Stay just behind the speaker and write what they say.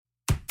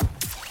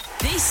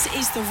This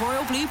is the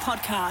Royal Blue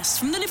Podcast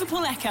from the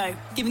Liverpool Echo,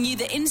 giving you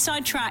the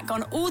inside track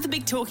on all the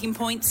big talking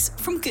points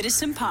from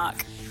Goodison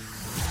Park.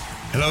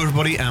 Hello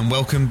everybody and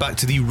welcome back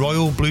to the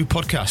Royal Blue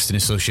Podcast in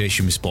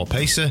association with Sport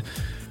Pacer.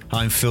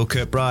 I'm Phil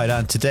Kirkbride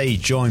and today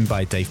joined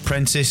by Dave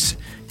Prentice,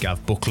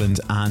 Gav Buckland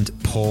and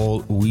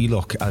Paul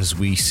Wheelock as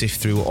we sift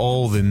through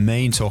all the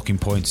main talking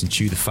points and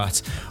chew the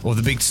fat of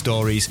the big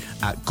stories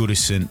at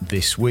Goodison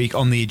this week.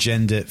 On the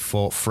agenda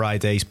for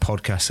Friday's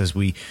podcast as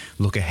we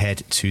look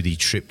ahead to the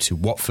trip to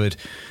Watford.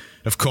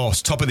 Of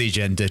course, top of the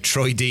agenda,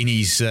 Troy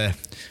Deeney's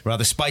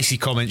rather spicy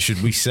comment,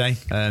 should we say.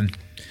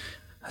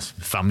 That's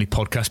a family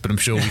podcast, but I'm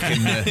sure we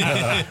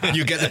can.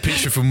 You get the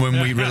picture from when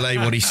we relay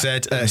what he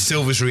said.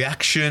 Silva's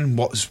reaction.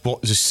 What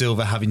does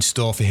Silva have in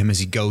store for him as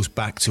he goes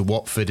back to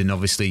Watford, and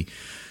obviously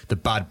the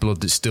bad blood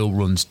that still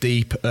runs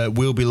deep.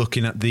 We'll be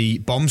looking at the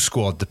bomb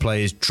squad. The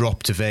players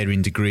dropped to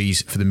varying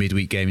degrees for the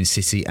midweek game in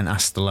City, and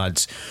ask the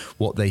lads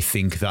what they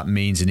think that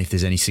means and if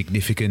there's any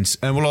significance.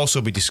 And we'll also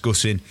be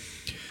discussing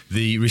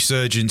the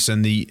resurgence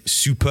and the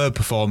superb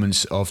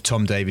performance of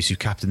Tom Davies, who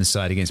captained the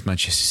side against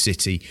Manchester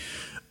City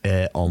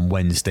on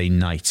Wednesday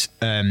night.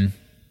 Preno,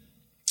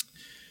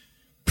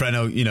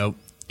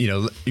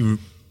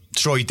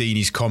 Troy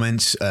Deeney's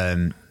comments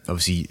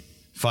obviously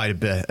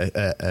fired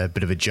a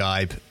bit of a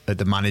jibe at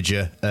the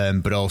manager,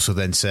 but also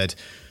then said,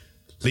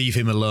 leave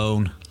him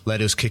alone,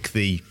 let us kick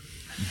the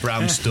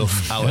brown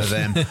stuff out of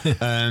them.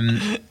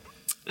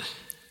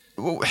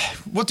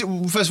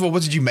 First of all,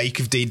 what did you make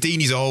of Dean?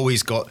 Deeney's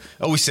always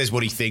says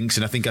what he thinks,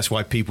 and I think that's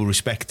why people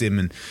respect him,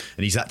 and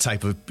he's that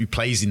type of, he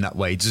plays in that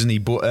way, doesn't he?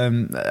 But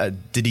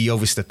did he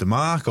overstep the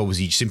mark, or was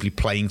he simply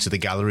playing to the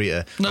gallery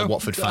at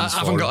Watford fans? I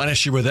haven't got an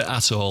issue with it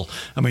at all.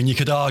 I mean, you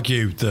could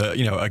argue that,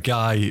 a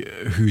guy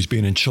who's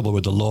been in trouble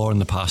with the law in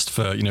the past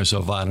for, sort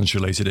of violence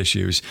related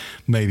issues,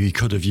 maybe he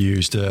could have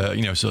used,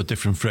 sort of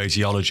different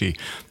phraseology,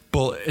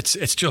 but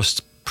it's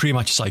just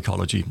pre-match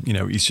psychology.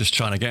 He's just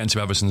trying to get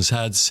into Everton's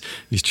heads.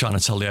 He's trying to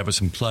tell the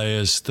Everton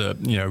players that,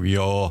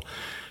 you're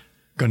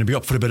going to be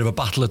up for a bit of a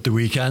battle at the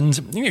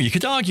weekend. You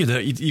could argue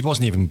that he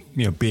wasn't even,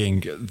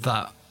 being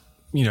that,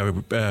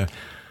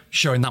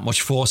 showing that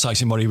much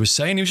foresight in what he was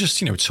saying. He was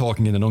just,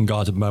 talking in an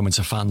unguarded moment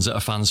to fans at a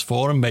fans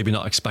forum, maybe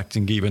not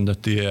expecting even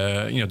that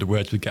the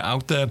words would get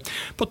out there,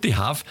 but they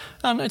have,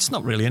 and it's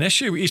not really an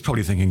issue. He's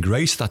probably thinking,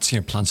 great, that's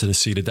planted a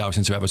seed of doubt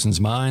into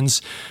Everton's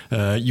minds.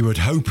 You would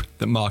hope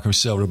that Marco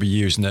Silva will be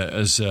using it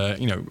as a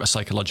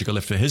psychological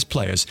lift for his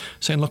players,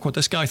 saying, look what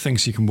this guy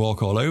thinks, he can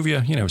walk all over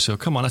you. So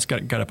come on, let's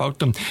get about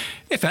them.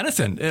 If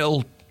anything,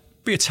 it'll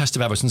be a test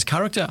of Everton's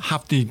character.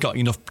 Have they got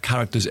enough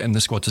characters in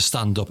the squad to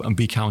stand up and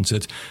be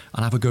counted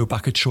and have a go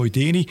back at Troy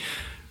Deeney?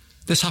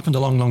 This happened a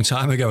long, long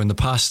time ago in the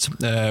past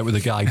with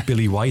a guy,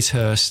 Billy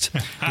Whitehurst,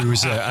 who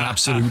was an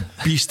absolute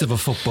beast of a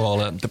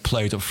footballer that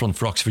played up front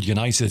for Oxford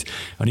United.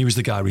 And he was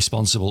the guy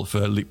responsible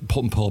for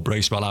putting Paul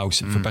Bracewell out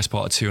for the best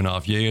part of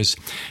 2.5 years.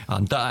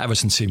 And that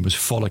Everton team was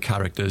full of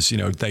characters.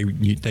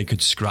 They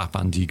could scrap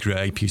Andy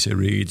Gray, Peter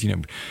Reid,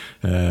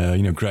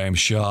 Graham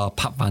Shaw,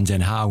 Pat Van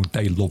Den Houw.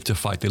 They loved to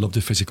fight. They loved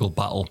a physical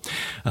battle.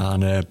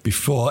 And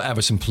before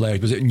Everton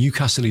played, was it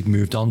Newcastle he'd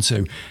moved on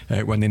to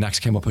when they next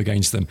came up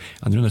against them?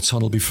 And they're in a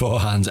tunnel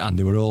beforehand, and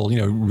they were all,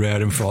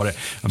 raring for it.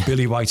 And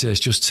Billy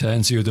Whitehurst just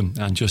turned to them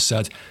and just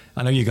said,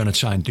 I know you're going to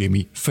try and do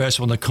me. First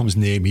one that comes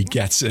near me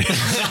gets it.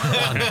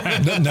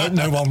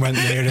 no one went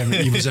near him.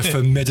 He was a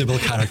formidable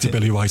character,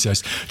 Billy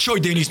Whitehurst. Troy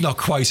Deeney's not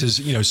quite as,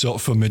 sort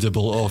of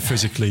formidable or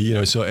physically,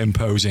 sort of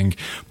imposing.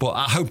 But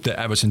I hope that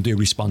Everton do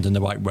respond in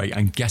the right way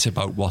and get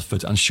about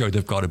Watford and show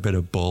they've got a bit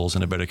of balls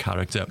and a bit of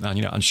character,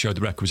 and and show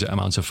the requisite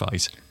amount of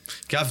fight.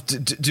 Gav,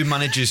 do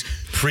managers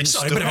print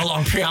stuff? Sorry, a bit of a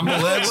long preamble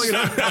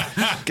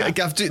there.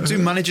 Gav, do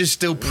managers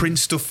still print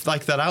stuff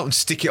like that out and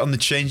stick it on the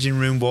changing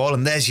room wall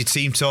and there's your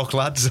team talk,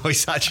 lads? Or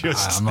is that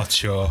just... I'm not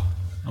sure,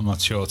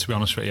 to be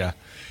honest with you.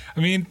 I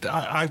mean,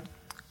 I'm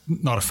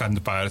not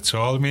offended by it at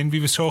all. I mean,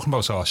 we were talking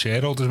about our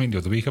shareholders the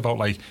other week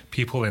about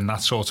people in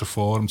that sort of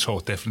forum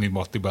talk differently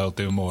what they will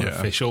do more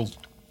official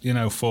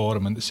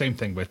forum, and the same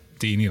thing with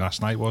Deeney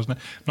last night, wasn't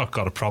it? Not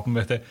got a problem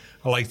with it.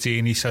 I like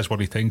Deeney, he says what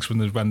he thinks when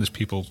there's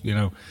people,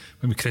 when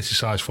we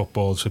criticise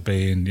footballers for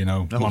being,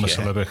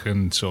 monosyllabic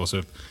and sort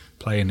of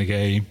playing the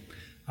game.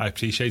 I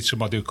appreciate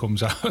somebody who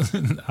comes out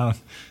and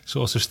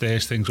sort of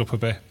stirs things up a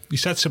bit. He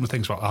said similar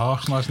things about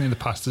Arsenal, hasn't he, in the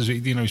past?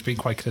 He's been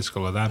quite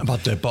critical of them.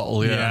 About their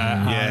bottle,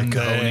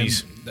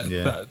 Cojones.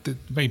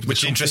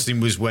 Which interesting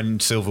was when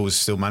Silva was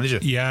still manager.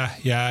 Yeah.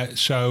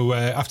 So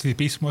after they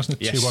beat him,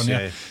 wasn't it? 2-1,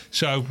 yeah.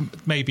 So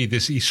maybe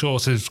he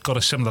sort of got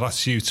a similar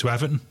attitude to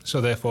Everton. So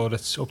therefore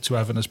it's up to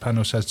Everton, as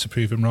Penno says, to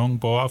prove him wrong.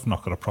 But I've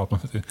not got a problem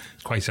with it.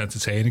 It's quite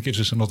entertaining. It gives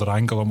us another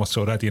angle on what's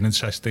already an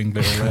interesting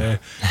little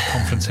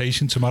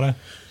confrontation tomorrow.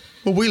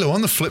 Well, Wheeler,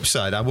 on the flip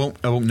side, I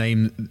won't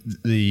name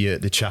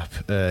the chap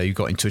who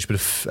got in touch, but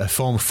a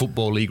former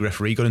Football League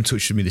referee got in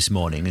touch with me this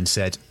morning and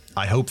said,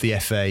 I hope the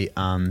FA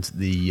and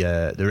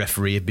the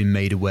referee have been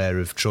made aware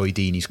of Troy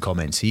Deeney's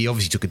comments. He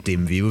obviously took a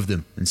dim view of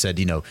them and said,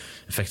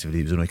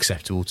 effectively it was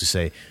unacceptable to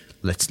say,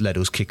 let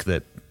us kick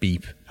the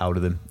beep out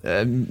of them.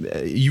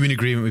 Are you in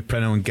agreement with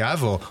Preno and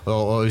Gav,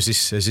 or has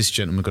this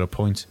gentleman got a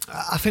point?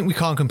 I think we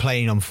can't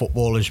complain on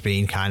footballers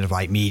being kind of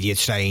like media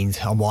trained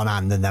on one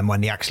hand, and then when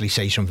they actually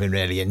say something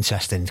really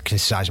interesting,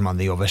 criticise them on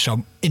the other.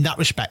 So in that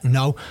respect,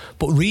 no.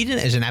 But reading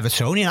it as an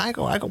Evertonian, I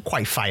got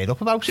quite fired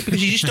up about it,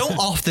 because you just don't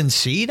often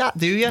see that,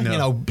 do you? No. You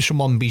know,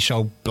 someone be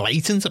so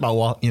blatant about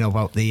what, you know,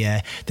 about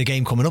the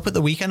game coming up at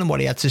the weekend and what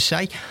he had to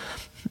say.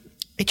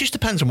 It just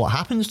depends on what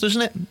happens,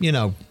 doesn't it? You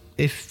know,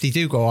 if they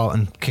do go out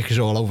and kick us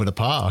all over the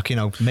park, you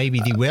know, maybe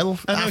they will.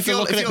 I feel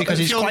look at it because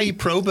it's quite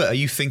Probert. Are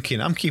you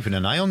thinking, I'm keeping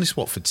an eye on this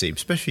Watford team,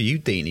 especially you,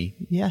 Deanie?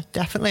 Yeah,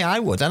 definitely, I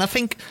would. And I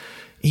think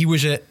he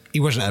wasn't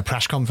at a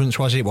press conference,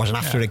 was he? It wasn't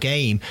after a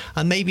game,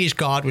 and maybe his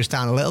guard was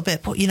down a little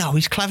bit. But you know,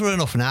 he's clever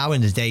enough now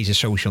in the days of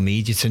social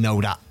media to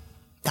know that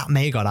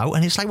may have got out.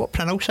 And it's like what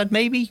Preno said,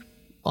 maybe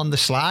on the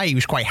sly, he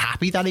was quite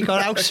happy that he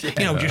got out.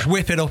 You know, just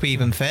whip it up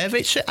even further.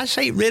 I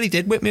say it really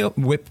did whip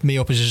me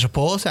up as a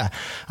supporter.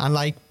 And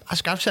like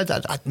as Gav said,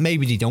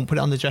 maybe they don't put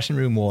it on the dressing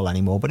room wall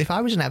anymore. But if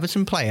I was an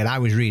Everton player and I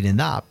was reading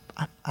that,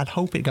 I'd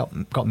hope it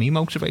got me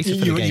motivated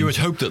for the game. You would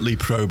hope that Lee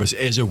Probert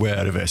is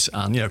aware of it,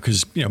 and you know,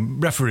 because you know,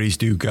 referees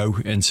do go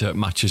into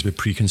matches with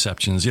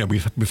preconceptions. You know,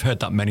 we've heard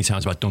that many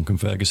times about Duncan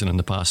Ferguson in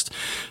the past.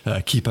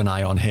 Keep an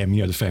eye on him.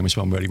 You know, the famous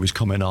one where he was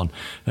coming on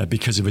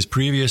because of his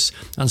previous,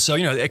 and so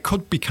you know, it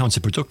could be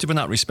counterproductive in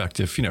that respect.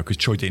 If you know, because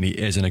Troy Deeney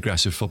is an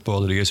aggressive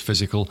footballer, he is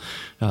physical,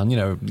 and you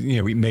know,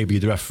 maybe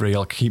the referee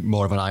will keep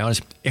more of an eye on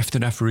it if the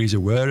referee's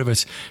aware of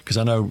it. Because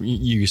I know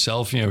you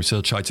yourself, you know, sort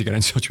of tried to get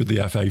in touch with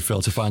the FA,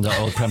 Phil, to find out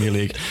all the Premier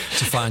League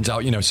to find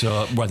out, you know,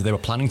 so whether they were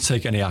planning to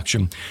take any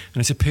action,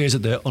 and it appears that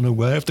they're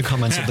unaware of the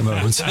comments at the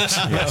moment.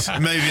 Yes.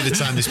 Maybe at the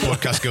time this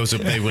podcast goes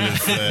up, they will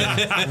have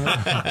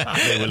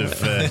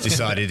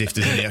decided if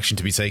there's any action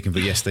to be taken.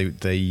 But yes,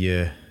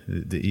 the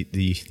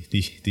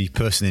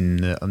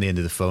person on the end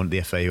of the phone at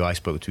the FA who I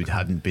spoke to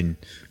hadn't been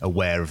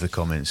aware of the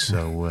comments.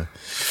 So,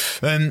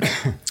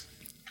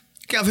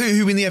 Gav,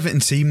 who in the Everton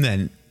team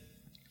then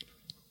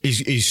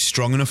is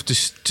strong enough to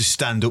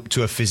stand up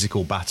to a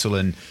physical battle,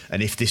 and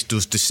if this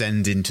does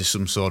descend into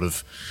some sort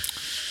of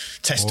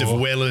test of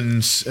will and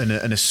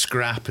a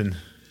scrap, and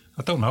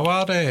I don't know,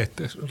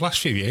 the last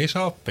few years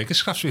our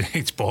biggest scraps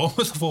it's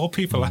Bournemouth of all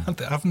people,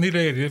 haven't they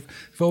really? They've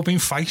all been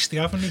feisty,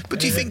 haven't they?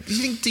 But do you think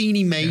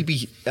Deeney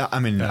maybe?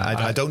 I mean,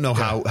 I don't know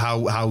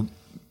how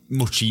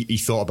much he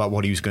thought about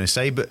what he was going to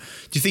say, but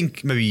do you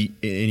think maybe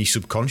in his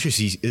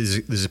subconscious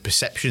there's a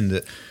perception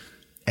that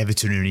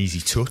Everton are an easy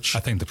touch?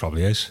 I think there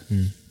probably is.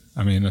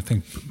 I mean, I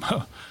think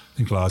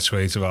large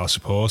swathes of our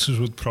supporters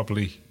would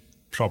probably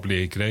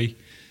agree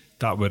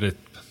that would it.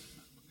 I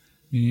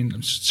mean,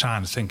 I'm just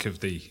trying to think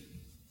of the.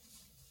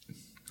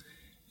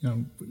 You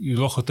know, you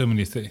look at them and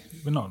you think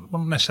we're not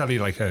necessarily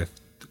like a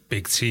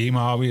big team,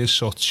 are we? As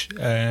such,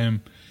 not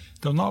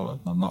a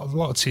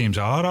lot of teams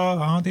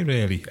are they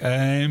really?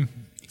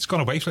 It's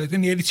gone away from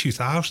in the early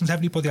 2000s.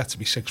 Everybody had to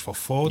be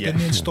 6'4", didn't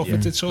they, and stuff.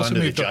 It's sort of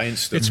moved.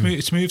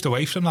 It's moved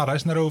away from that,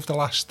 hasn't it, over the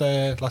last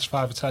 5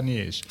 or 10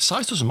 years?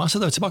 Size doesn't matter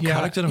though. It's about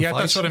character and fight. Yeah,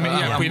 that's what I mean.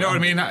 Yeah, but you know what I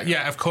mean.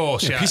 Yeah, of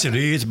course. Yeah, Peter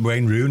Reid,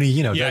 Wayne Rooney.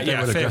 You know, they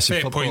were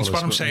aggressive footballers. Fair points.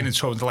 What I'm saying in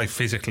sort of like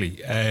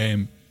physically,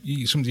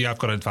 somebody I've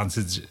got an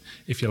advantage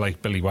if you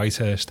like Billy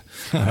Whitehurst.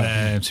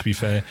 To be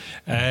fair,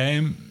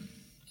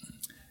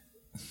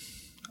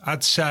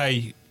 I'd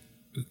say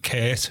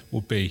Kurt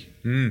would be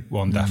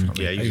one,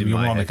 definitely. Yeah, you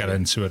want to get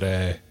into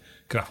it,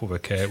 grapple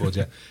with Kurt, would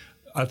you?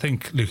 I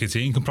think Luca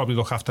Dean can probably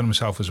look after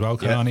himself as well,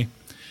 can't he?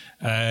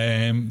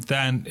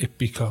 Then it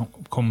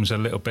becomes a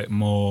little bit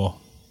more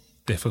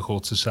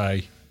difficult to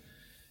say.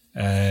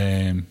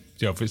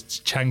 If it's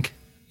Cenk,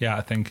 yeah,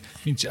 I think. I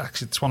mean,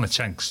 actually, it's one of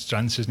Cenk's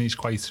strengths, isn't he? He's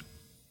quite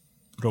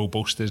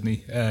robust, isn't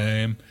he?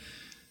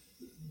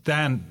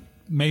 Then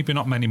maybe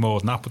not many more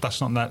than that, but that's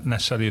not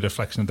necessarily a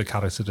reflection of the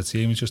character of the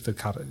team. It's just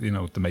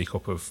the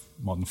makeup of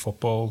modern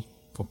football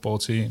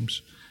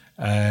teams.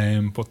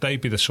 But they'd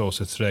be the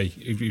sort of three.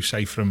 If you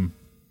say from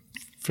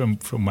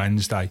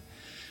Wednesday,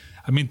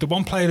 I mean, the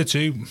one player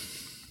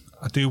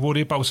I do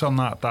worry about on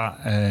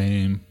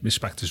that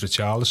respect is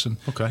Richarlison,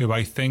 who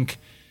I think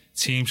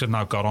teams have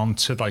now got on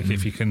to. Like,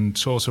 if you can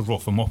sort of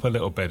rough him up a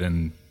little bit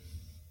and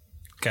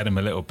get him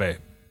a little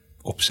bit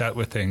upset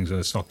with things and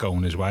it's not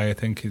going his way, I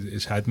think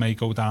his head may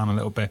go down a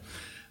little bit.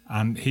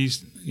 And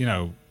he's,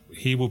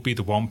 he will be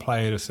the one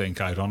player, I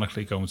think,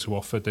 ironically, going to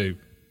Watford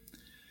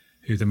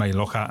who they may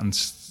look at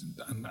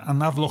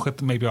and have a look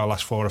at maybe our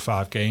last 4 or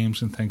 5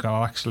 games and think,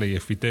 well, actually,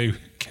 if we do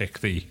kick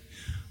the,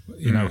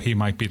 he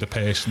might be the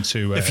person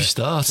to. If he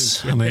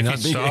starts,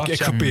 it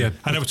could be a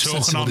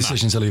sensible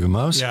decision to leave him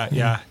out.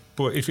 Yeah.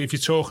 But if you're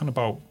talking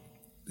about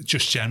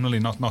just generally,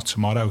 not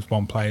tomorrow,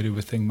 one player who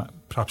would think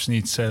perhaps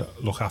needs to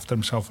look after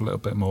himself a little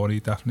bit more,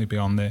 he'd definitely be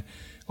on there.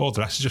 All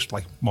the rest is just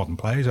like modern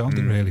players, aren't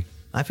they, really?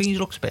 I think he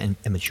looks a bit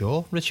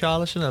immature,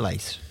 Richarlison, of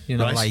late.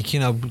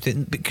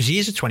 Because he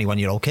is a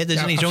 21-year-old kid,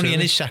 isn't he? He's only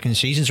in his second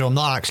season, so I'm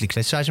not actually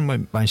criticising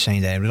what I'm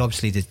saying there. But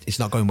obviously, it's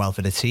not going well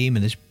for the team,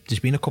 and there's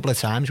been a couple of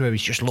times where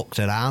he's just looked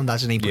around,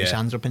 hasn't he? Put his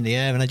hands up in the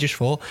air, and I just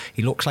thought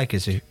he looks like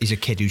he's a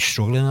kid who's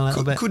struggling a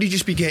little bit. Could he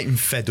just be getting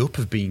fed up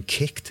of being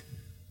kicked?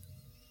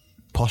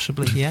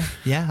 Possibly, yeah.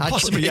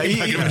 Possibly, yeah.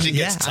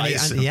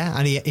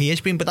 He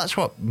has been, but that's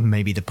what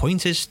maybe the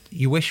point is.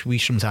 You wish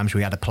sometimes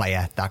we had a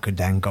player that could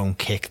then go and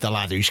kick the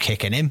lad who's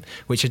kicking him,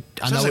 which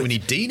I know like we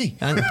need Deeney.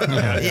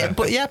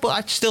 But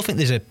I still think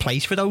there's a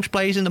place for those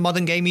players in the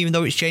modern game, even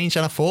though it's changed.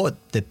 And I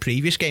thought the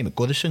previous game at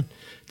Goodison,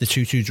 the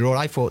 2-2 draw,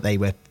 I thought they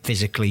were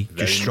physically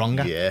just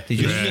stronger. Yeah.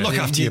 You look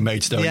after your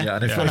mates, don't you?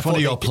 And if one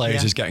of your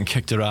players is getting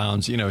kicked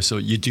around, so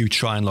you do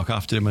try and look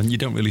after them, and you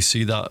don't really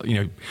see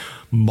that,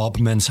 mob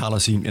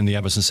mentality in the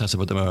Everton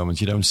setup at the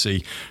moment. You don't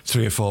see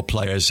 3 or 4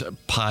 players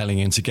piling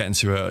in to get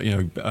into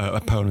a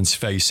opponent's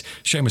face.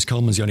 Seamus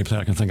Coleman's the only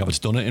player I can think of that's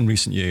done it in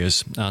recent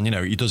years, and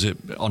he does it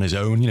on his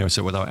own,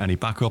 so without any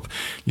backup.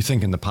 You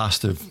think in the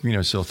past of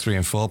 3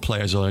 and 4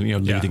 players or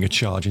leading a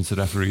charge into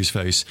the referee's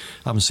face.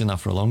 I haven't seen that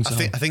for a long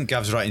time. I think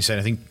Gav's right in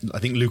saying I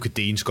think Luca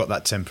Dean's got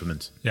that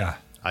temperament. Yeah,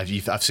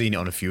 I've seen it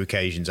on a few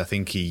occasions. I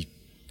think he's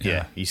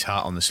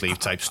heart on the sleeve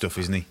type stuff,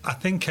 isn't he? I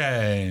think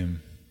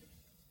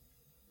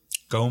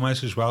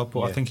Gomez as well,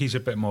 but I think he's a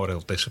bit more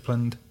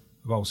ill-disciplined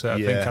about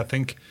it. I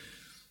think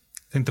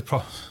I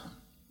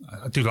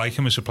do like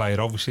him as a player.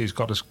 Obviously, he's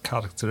got his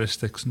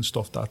characteristics and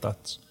stuff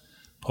that's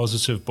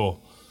positive, but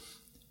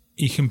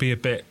he can be a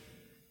bit,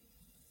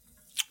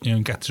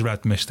 gets his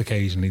red mist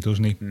occasionally,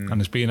 doesn't he? And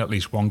there's been at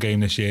least one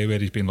game this year where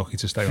he's been lucky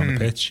to stay on the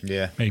pitch,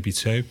 maybe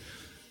 2.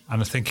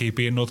 And I think he'd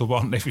be another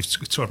one if you're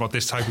talking about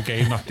this type of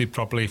game. That they'd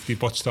probably, if they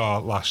watched our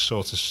last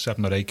sort of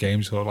 7 or 8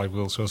 games, so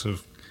we'll sort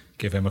of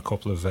give him a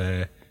couple of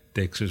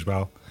digs as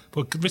well.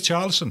 But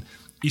Richarlison,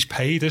 he's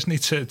paid, isn't he,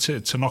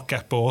 to not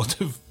get bored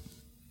of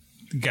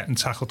getting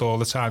tackled all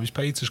the time. He's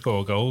paid to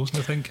score goals, and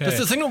I think that's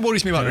the thing that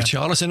worries me about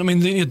Richarlison. I mean,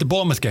 the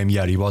Bournemouth game,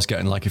 he was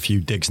getting like a few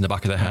digs in the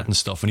back of the head and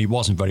stuff, and he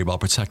wasn't very well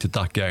protected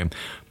that game.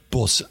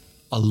 But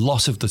a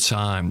lot of the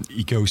time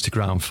he goes to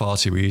ground far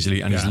too easily,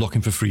 and he's looking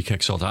for free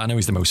kicks all the time. I know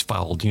he's the most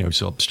fouled,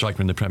 sort of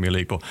striker in the Premier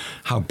League, but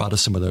how bad are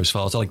some of those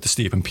fouls? I like the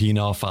Stephen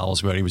Pienaar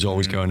fouls where he was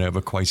always going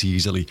over quite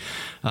easily.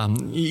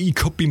 He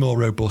could be more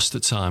robust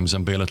at times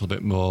and be a little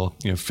bit more,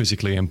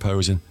 physically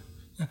imposing.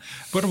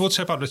 What I would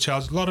say about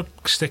Richards, a lot of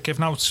stick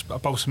given out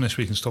about him this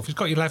week and stuff. He's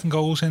got 11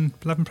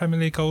 Premier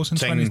League goals in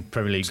 20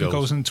 Premier League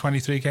goals in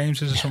 23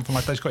 games, is it something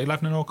like that? He's got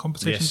 11 in all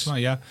competitions,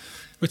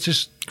 which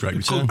is great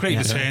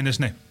return,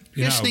 isn't it?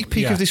 A sneak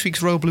peek of this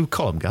week's Royal Blue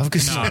column, Gav?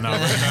 No.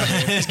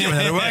 He's giving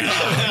it away.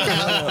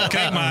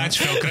 Great match,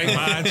 Phil, great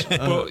match.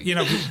 But,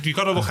 you've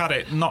got to look at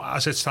it, not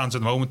as it stands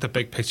at the moment, the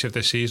big picture of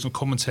this season,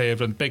 coming here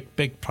and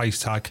big price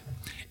tag.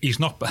 He's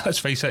not, let's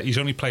face it, he's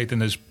only played in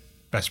his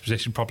best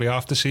position probably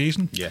half the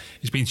season. Yeah.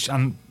 He's been,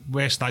 and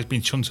West Night's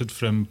been shunted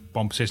from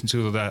one position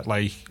to the other,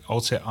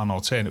 on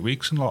alternate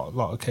weeks on a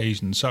lot of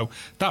occasions. So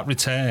that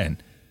return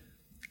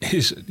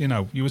is,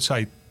 you would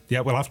say,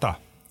 we'll have that.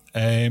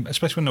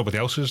 Especially when nobody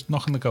else is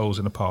knocking the goals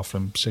in apart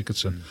from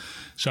Sigurdsson.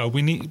 So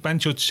we need, when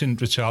judging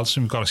Richarlison,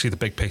 we've got to see the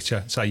big picture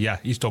and say,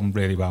 he's done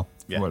really well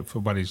for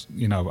what he's,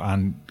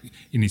 and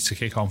he needs to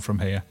kick on from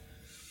here.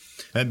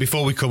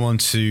 Before we come on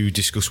to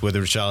discuss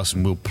whether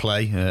Richarlison will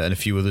play and a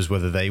few others,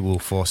 whether they will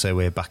force their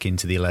way back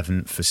into the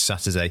 11 for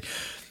Saturday,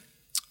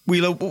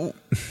 a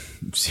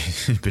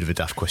bit of a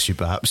daft question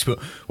perhaps, but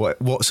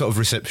what sort of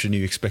reception are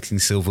you expecting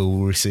Silva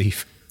will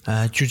receive?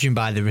 Judging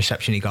by the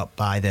reception he got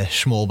by the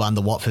small band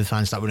of Watford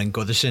fans that were in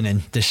Goodison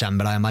in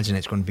December, I imagine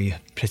it's going to be a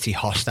pretty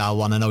hostile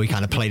one. I know he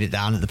kind of played it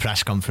down at the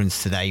press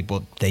conference today,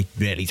 but they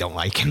really don't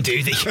like him,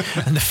 do they?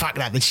 And the fact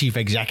that the chief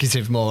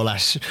executive more or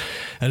less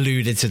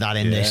alluded to that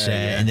in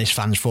this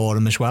fans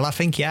forum as well. I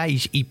think,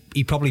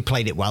 he probably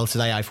played it well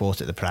today, I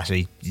thought, at the press.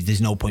 There's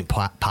no point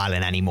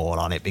piling any more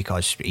on it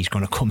because he's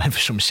going to come in for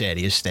some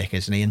serious stick,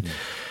 isn't he? And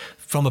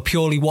from a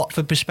purely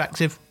Watford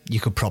perspective, you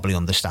could probably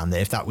understand it.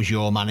 If that was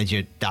your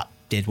manager that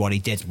did what he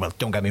did, well,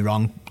 don't get me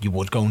wrong, you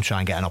would go and try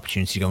and get an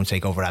opportunity to go and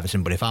take over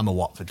Everton, but if I'm a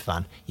Watford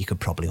fan, you could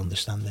probably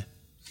understand it.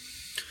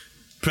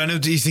 Preno,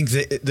 do you think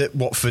that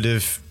Watford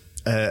have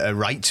a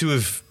right to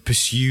have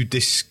pursued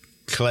this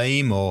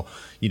claim, or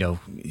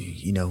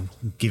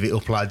give it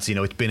up, lads,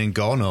 it's been and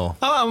gone? Or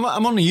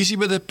I'm uneasy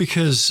with it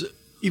because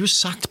he was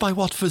sacked by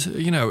Watford.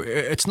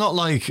 It's not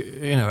like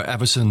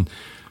Everton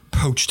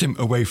poached him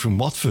away from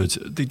Watford.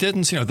 They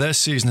didn't, their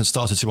season had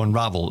started to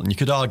unravel, and you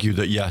could argue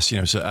that yes,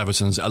 so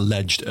Everton's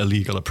alleged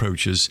illegal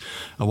approaches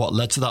are what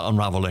led to that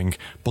unravelling,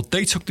 but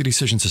they took the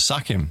decision to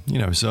sack him,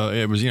 so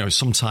it was,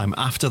 sometime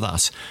after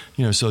that,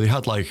 so they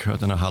had I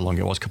don't know how long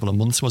it was, a couple of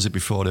months was it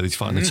before they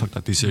finally took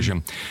that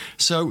decision.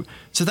 So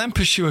to then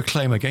pursue a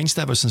claim against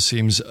Everton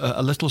seems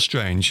a little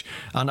strange,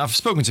 and I've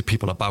spoken to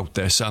people about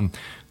this,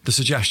 the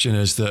suggestion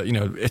is that,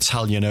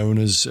 Italian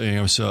owners,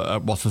 so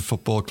at Watford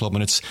Football Club,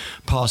 and it's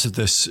part of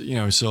this,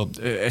 so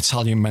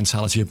Italian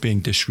mentality of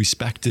being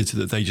disrespected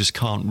that they just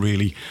can't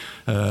really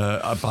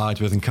abide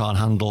with and can't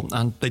handle.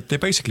 And they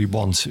basically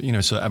want,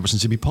 so Everton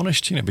to be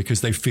punished,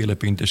 because they feel they're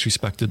being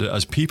disrespected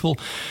as people.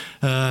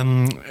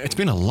 It's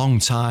been a long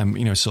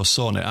time, so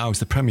sorting it out.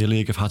 The Premier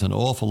League have had an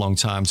awful long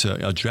time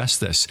to address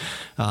this.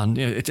 And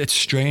it's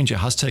strange it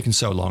has taken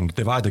so long.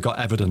 They've either got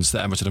evidence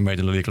that Everton have made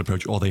an illegal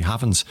approach or they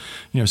haven't.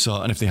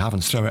 And if they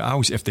haven't, throw it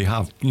out. If they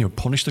have,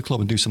 punish the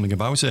club and do something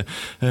about it.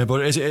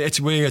 But it's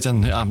weird,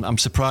 and I'm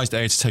surprised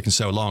A, it's taken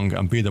so long,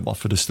 and B, that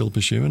Watford is still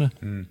pursuing it.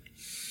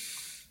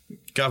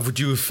 Gav, would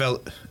you have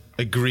felt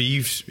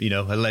aggrieved,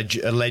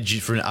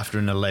 after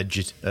an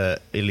alleged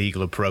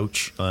illegal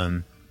approach?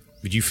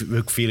 Would you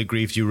feel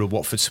aggrieved you were a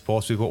Watford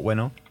supporter with what went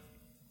on?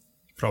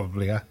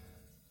 Probably, yeah.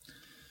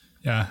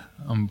 Yeah,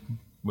 I'm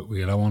with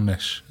Wheelo on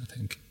this. I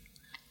think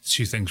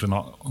two things were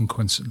not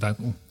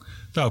uncoincidental.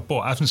 No,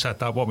 but having said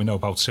that, what we know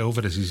about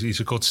Silva is he's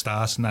a good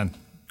start, and then,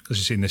 as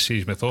you've seen this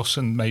season with us,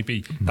 and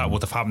maybe that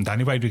would have happened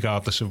anyway,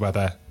 regardless of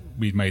whether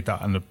we'd made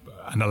that an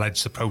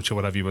alleged approach or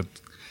whatever you would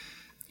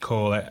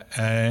call it.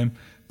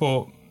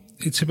 But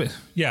it's a bit,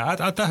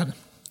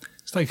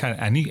 it's like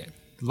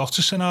lots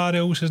of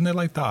scenarios, isn't it,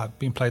 like that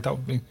being played out.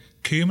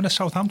 Koeman at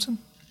Southampton,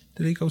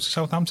 did he go to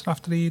Southampton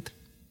after he'd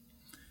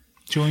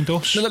joined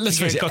us? Let's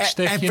face it,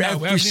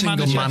 every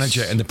single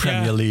manager in the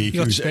Premier League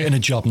who's in a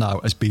job now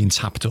has been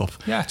tapped up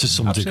to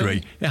some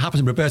degree. It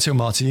happened to Roberto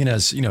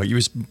Martinez. He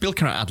was Bill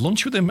Curran had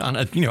lunch with him and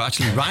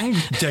actually rang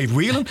Dave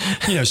Whelan.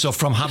 So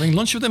from having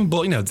lunch with him,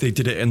 but they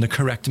did it in the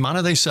correct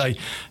manner. They say,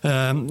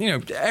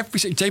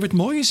 David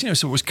Moyes,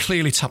 so was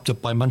clearly tapped up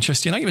by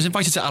Manchester United. He was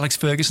invited to Alex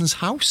Ferguson's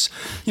house,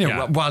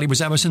 while he was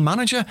Everton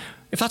manager.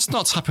 If that's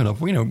not tapping up,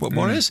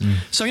 what is?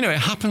 So it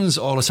happens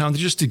all the time.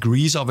 There's just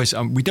degrees of it,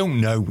 and we don't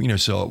know.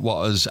 So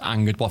what has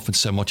angered Watford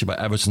so much about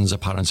Everton's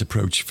apparent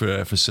approach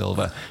for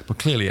Silva, but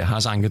clearly it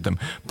has angered them.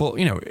 But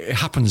it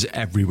happens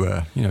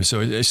everywhere.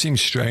 So it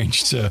seems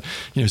strange to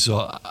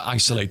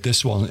isolate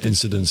this one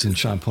incident and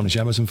try and punish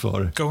Everton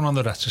for it. Going on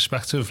the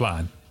retrospective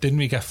line, didn't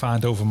we get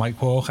fined over Mike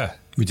Walker?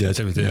 We did.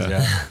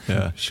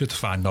 Yeah. Should have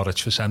fined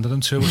Norwich for sending them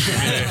to us.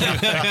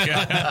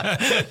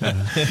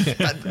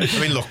 I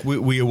mean, look,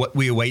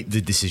 we await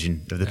the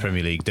decision of the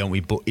Premier League, don't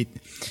we? But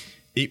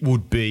it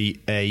would be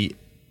a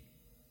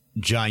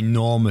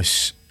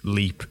ginormous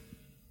leap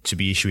to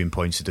be issuing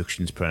points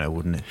deductions per hour,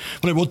 wouldn't it?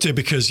 Well, it would do,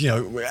 because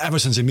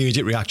Everton's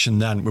immediate reaction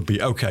then would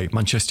be, okay,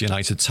 Manchester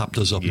United tapped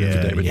us up for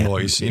David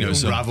Moyes. It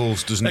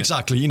unravels, doesn't it?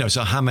 Exactly.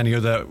 So how many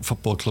other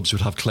football clubs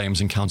would have claims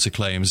and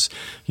counterclaims?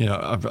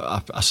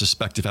 I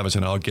suspect if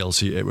Everton are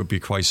guilty, it would be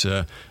quite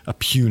a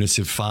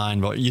punitive fine.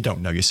 But you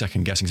don't know. You're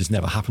second guessing. It's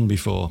never happened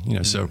before.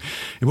 So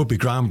it would be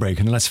groundbreaking.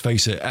 And let's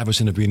face it,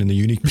 Everton have been in the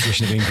unique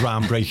position of being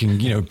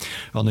groundbreaking.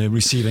 On the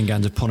receiving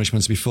end of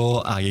punishments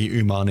before, i.e.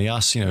 Umar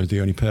Niasse,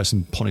 the only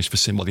person punished for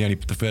sin.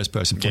 The first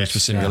person punished for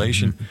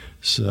simulation.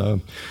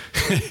 So,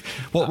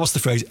 what's the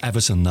phrase?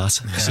 Everton that.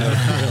 So,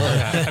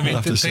 I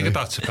mean, the thing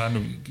about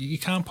Japan, you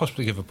can't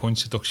possibly give a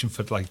points deduction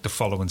for like the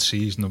following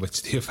season in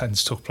which the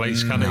offence took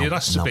place. Can it? It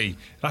has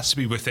to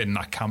be within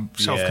that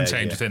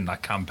self-contained within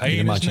that campaign.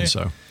 You'd imagine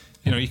so.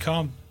 You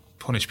can't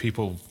punish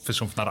people for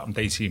something that happened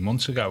 18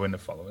 months ago in the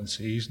following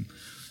season.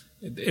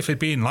 If it'd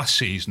been last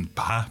season,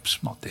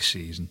 perhaps not this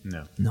season.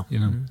 No.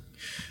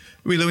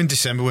 Wheelo, in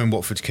December when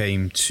Watford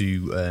came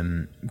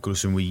to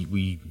Goodison,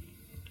 we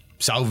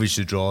salvaged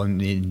the draw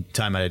in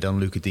time added on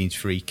Luca Dean's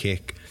free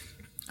kick.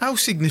 How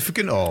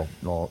significant or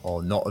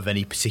not of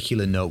any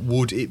particular note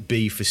would it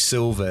be for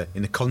Silva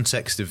in the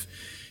context of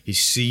his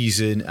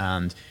season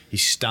and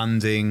his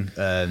standing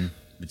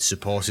with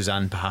supporters,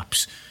 and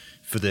perhaps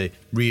for the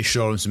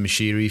reassurance and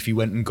machinery if he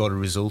went and got a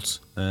result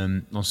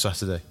on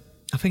Saturday?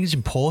 I think it's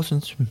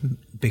important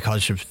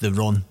because of the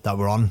run that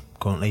we're on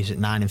currently. Is it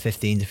 9 and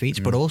 15 defeats,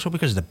 but also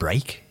because of the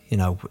break.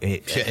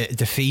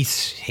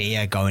 Defeats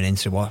here going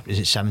into what is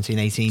it, 17,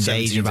 18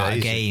 days about a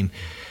game.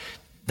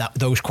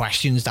 Those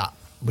questions that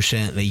were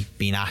certainly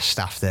being asked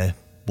after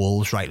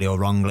Wolves, rightly or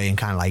wrongly, and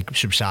kind of like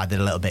subsided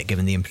a little bit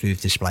given the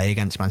improved display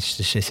against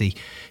Manchester City,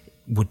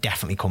 would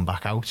definitely come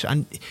back out,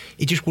 and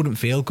it just wouldn't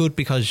feel good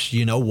because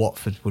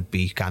Watford would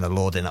be kind of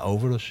lording it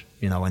over us,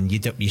 and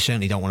you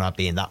certainly don't want to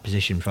be in that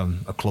position from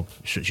a club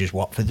such as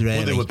Watford. Really,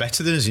 well, they were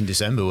better than us in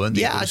December, weren't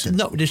they? Yeah,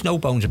 there's no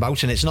bones about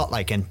it, and it's not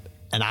like an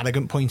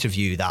arrogant point of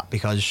view that,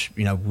 because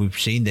we've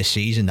seen this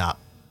season that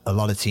a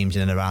lot of teams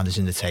in and around us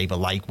in the table,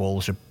 like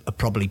Wolves, are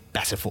probably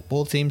better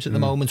football teams at the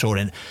moment, or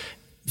in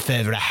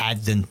further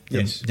ahead than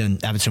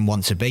Everton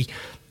want to be.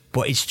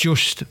 But it's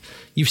just,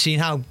 you've seen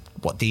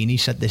what Deeney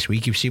said this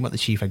week. You've seen what the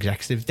chief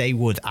executive, they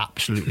would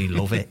absolutely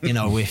love it.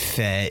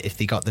 If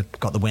they got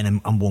the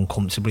win and won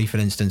comfortably, for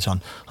instance,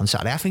 on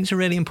Saturday. I think it's a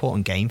really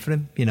important game for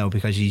him,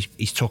 because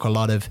he's took a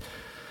lot of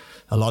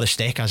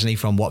stick, hasn't he,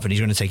 from Watford. He's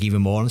going to take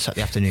even more on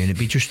Saturday afternoon.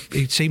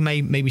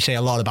 Maybe say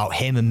a lot about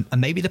him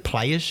and maybe the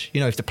players.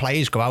 If the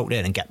players go out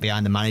there and get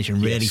behind the manager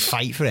and really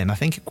fight for him, I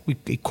think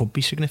it could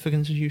be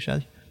significant, as you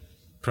said.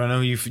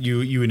 Prano,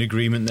 you in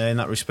agreement there in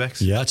that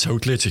respect? Yeah,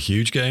 totally. It's a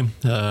huge game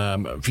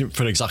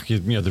for exactly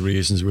the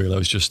reasons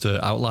Willow's just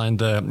outlined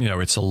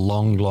there. It's a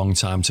long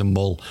time to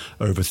mull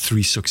over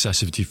 3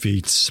 successive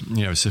defeats.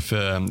 So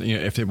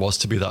if it was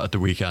to be that at the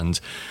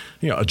weekend,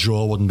 a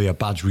draw wouldn't be a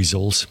bad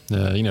result.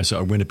 So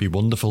a win would be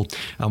wonderful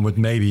and would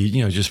maybe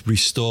just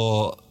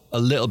restore a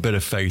little bit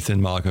of faith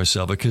in Marco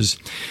Silva, because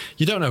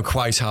you don't know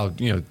quite how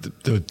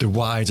the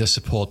wider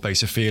support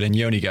base are feeling.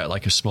 You only get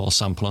like a small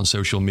sample on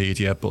social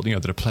media, but there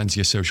are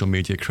plenty of social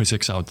media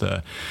critics out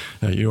there.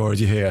 You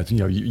already hear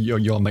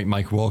your mate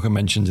Mike Walker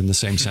mentioned in the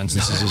same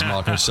sentences as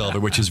Marco Silva,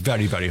 which is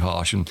very, very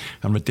harsh and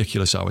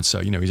ridiculous, I would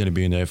say. He's only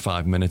been there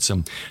 5 minutes,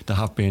 and there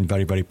have been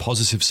very, very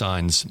positive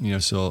signs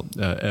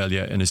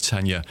earlier in his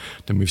tenure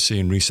than we've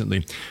seen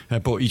recently,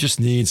 but he just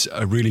needs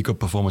a really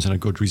good performance and a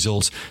good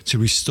result to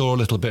restore a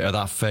little bit of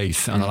that faith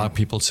and allow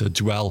people to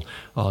dwell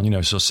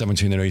on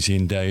 17 or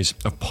 18 days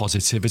of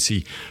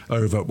positivity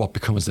over what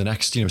becomes the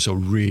next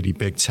really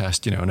big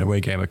test, an away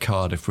game at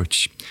Cardiff,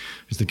 which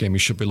is the game we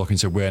should be looking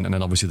to win, and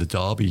then obviously the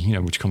derby,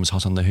 which comes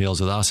hot on the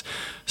heels of that.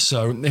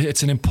 So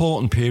it's an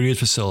important period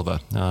for Silva,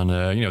 and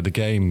the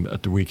game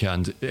at the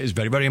weekend is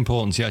very, very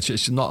important. Yeah,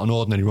 it's not an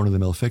ordinary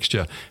run-of-the-mill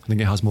fixture. I think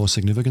it has more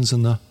significance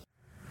than that.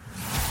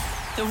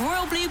 The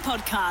Royal Blue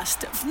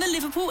Podcast from the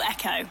Liverpool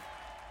Echo.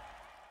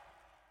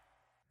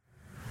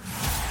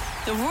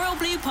 The Royal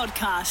Blue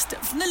Podcast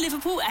from the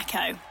Liverpool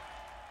Echo.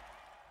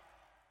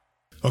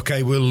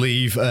 Okay, we'll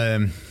leave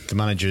the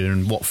manager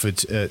and Watford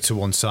to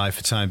one side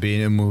for the time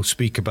being, and we'll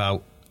speak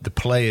about the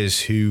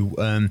players who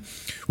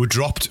were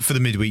dropped for the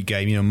midweek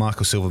game.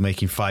 Marco Silva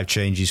making 5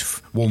 changes.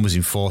 One was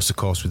enforced, of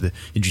course, with the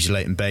injury to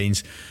Leighton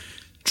Baines.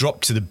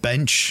 Dropped to the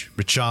bench,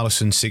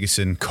 Richarlison,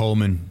 Sigurdsson,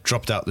 Coleman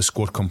dropped out the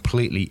squad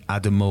completely.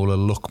 Ademola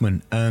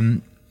Lookman.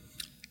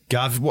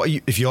 Gav,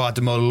 if you're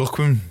Ademola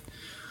Lookman?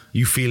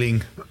 You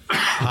feeling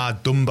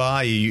hard done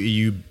by? Are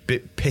you a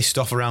bit pissed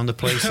off around the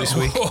place this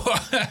week?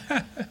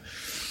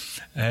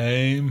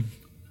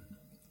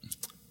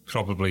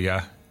 Probably,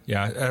 yeah.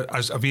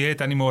 Have you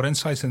heard any more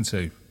insight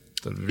into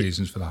the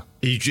reasons for that?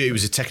 It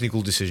was a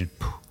technical decision.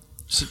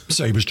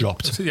 So he was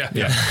dropped. Yeah.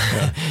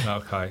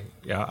 Okay.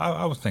 Yeah,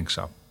 I would think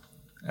so.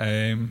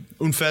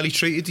 Unfairly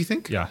treated, do you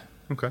think? Yeah.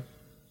 Okay.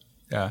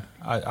 Yeah,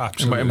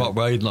 absolutely. In what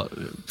way?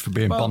 For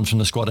being banned from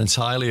the squad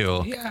entirely?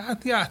 Or? Yeah,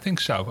 I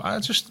think so.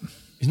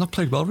 He's not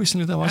played well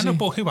recently, though, has he?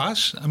 But who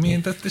has? I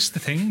mean, this is the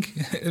thing.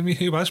 I mean,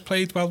 who has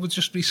played well? We're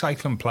just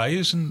recycling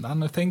players, and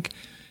I think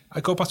I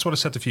go back to what I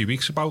said a few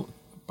weeks about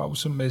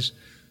some is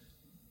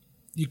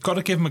you've got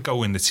to give him a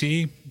go in the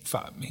team.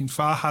 I mean,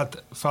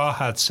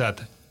 Farhad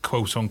said,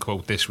 quote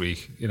unquote, this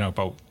week,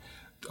 about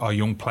our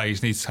young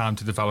players need time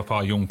to develop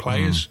our young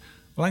players.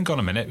 Well, hang on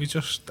a minute.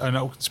 I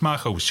know it's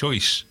Marco's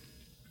choice.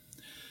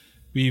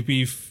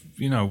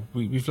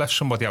 We've left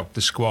somebody out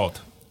the squad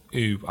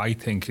who I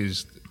think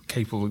is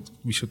capable.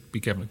 We should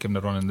be given a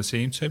run in the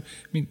team too.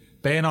 I mean,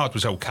 Bernard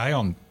was okay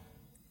on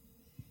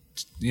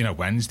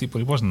Wednesday, but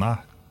he wasn't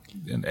that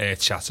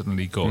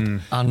earth-shatteringly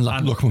good. And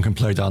Lookman can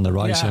play down the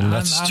right, and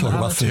let's talk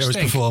about Theo's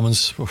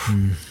performance.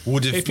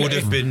 Would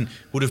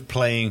have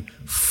playing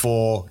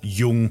 4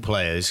 young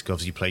players,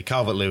 obviously you play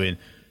Calvert-Lewin,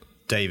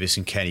 Davis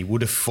and Kenny,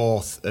 would a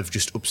fourth have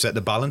just upset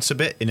the balance a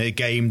bit in a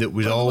game that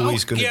was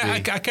always going to be... Yeah, I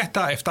get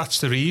that if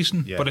that's the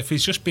reason, but if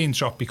he's just being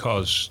dropped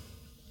because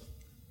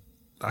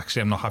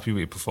actually I'm not happy with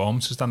your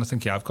performances, then I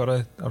think I've got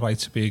a right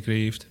to be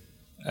aggrieved.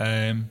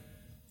 And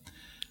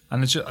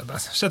I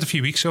said a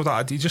few weeks ago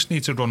that he just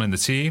needs to run in the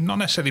team, not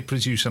necessarily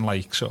producing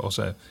like sort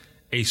of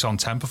 8 on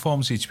 10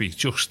 performance each week,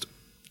 just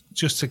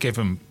to give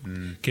him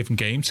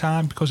game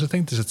time, because I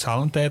think there's a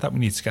talent there that we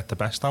need to get the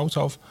best out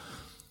of.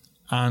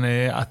 And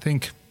I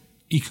think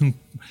he can,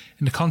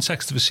 in the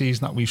context of a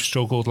season that we've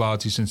struggled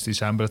largely since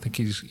December, I think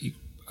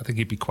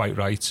he'd be quite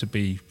right to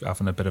be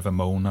having a bit of a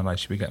moan, and I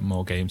should be getting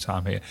more game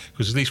time here,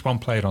 because at least one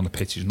player on the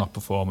pitch is not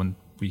performing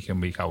week in,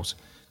 week out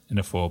in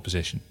a forward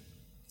position.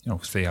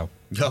 Theo.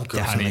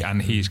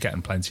 And he's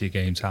getting plenty of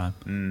game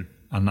time.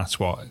 And that's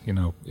what,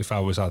 if I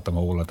was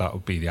Ademola, that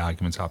would be the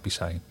argument I'd be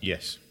saying.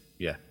 Yes,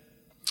 yeah.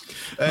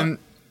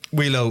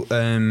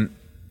 Wheelo,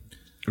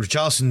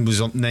 Richarlison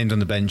was named on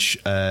the bench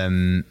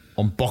on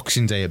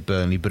Boxing Day at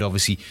Burnley, but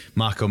obviously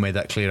Marco made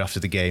that clear after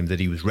the game that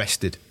he was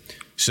rested.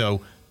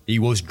 So he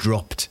was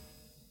dropped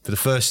for the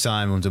first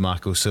time under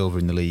Marco Silva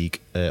in the league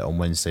on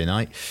Wednesday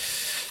night.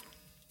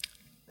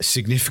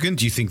 Significant?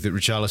 Do you think that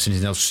Richarlison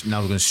is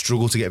now going to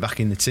struggle to get back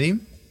in the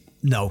team?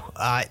 No,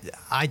 I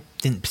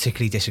didn't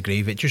particularly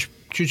disagree with it. Just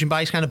judging by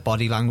his kind of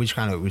body language,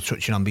 kind of we were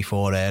touching on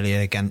before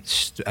earlier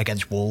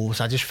against Wolves,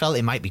 I just felt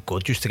it might be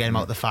good just to get him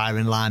out the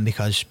firing line,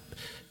 because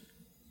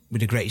with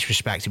the greatest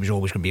respect, it was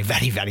always going to be a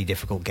very, very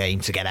difficult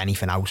game to get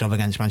anything out of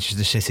against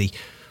Manchester City.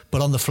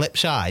 But on the flip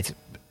side,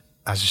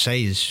 as I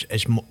say,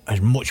 as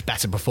much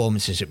better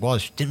performance as it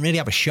was, didn't really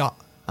have a shot.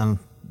 And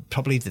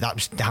probably that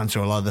was down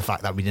to a lot of the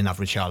fact that we didn't have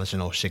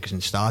Richarlison or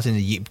Sigurdsson starting.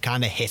 You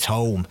kind of hit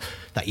home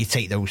that you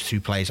take those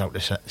 2 players out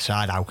the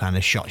side, how kind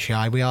of shot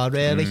shy we are,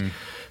 really.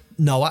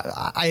 No,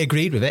 I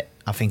agreed with it.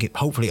 I think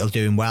hopefully it'll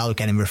do him well,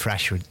 get him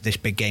refreshed with this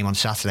big game on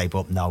Saturday.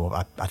 But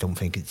no, I don't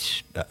think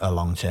it's a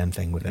long-term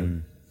thing with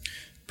him.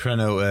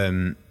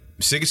 Preno,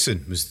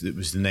 Sigurdsson was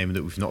the name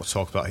that we've not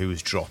talked about who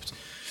was dropped.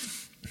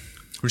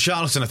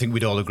 Richarlison, I think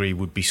we'd all agree,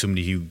 would be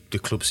somebody who the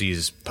club sees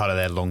as part of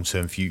their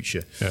long-term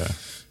future. Yeah.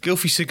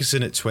 Gylfi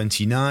Sigurdsson at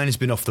 29 has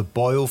been off the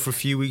boil for a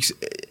few weeks.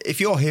 If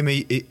you're him,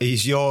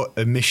 is your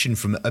omission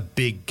from a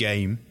big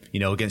game,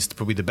 against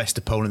probably the best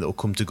opponent that will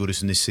come to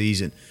Goodison this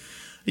season,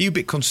 are you a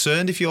bit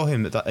concerned if you're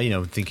him that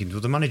thinking,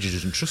 well, the manager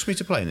doesn't trust me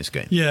to play in this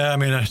game? Yeah, I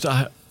mean,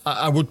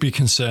 I would be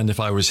concerned if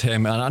I was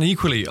him. And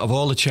equally, of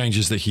all the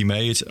changes that he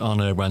made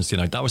on Wednesday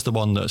night, that was the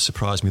one that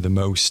surprised me the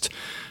most.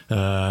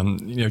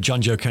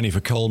 John Joe Kenny for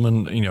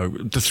Coleman,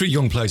 the three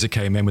young players that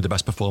came in with the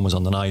best performers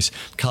on the night.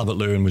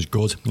 Calvert-Lewin was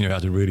good,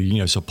 had a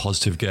really,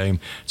 positive game.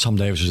 Tom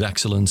Davies was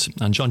excellent.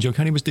 And John Joe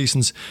Kenny was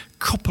decent.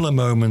 Couple of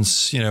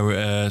moments,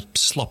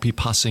 sloppy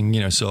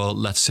passing, so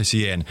let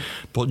City in.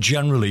 But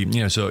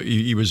generally, so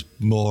he was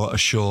more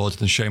assured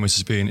than Seamus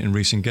has been in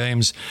recent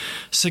games.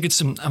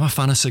 Sigurdsson, I'm a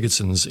fan of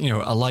Sigurdsson's.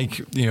 I like,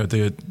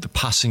 the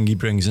passing he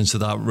brings into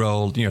that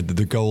role,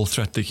 the goal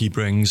threat that he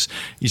brings.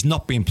 He's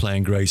not been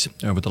playing great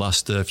over the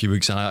last few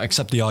weeks, and I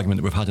accept the argument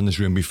that we've had in this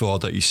room before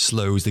that he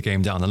slows the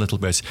game down a little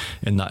bit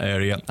in that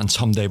area, and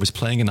Tom Davies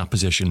playing in that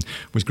position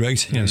was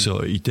great, so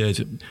he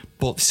did.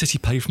 But City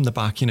play from the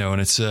back, and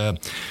it's so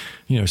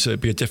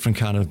it'd be a different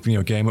kind of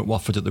game at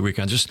Watford at the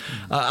weekend.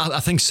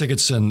 I think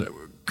Sigurdsson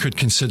could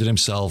consider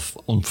himself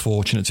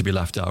unfortunate to be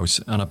left out,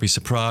 and I'd be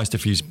surprised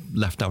if he's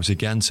left out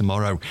again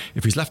tomorrow.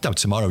 If he's left out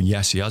tomorrow,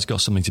 yes, he has got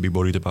something to be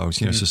worried about,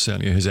 so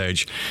certainly at his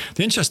age.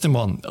 The interesting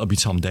one will be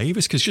Tom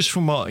Davies, because just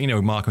from what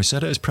Marco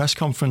said at his press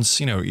conference,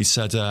 he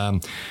said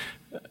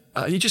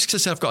he just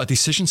said, I've got a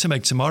decision to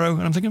make tomorrow.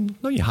 And I'm thinking,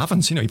 no, you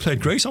haven't. He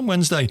played great on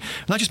Wednesday.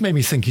 And that just made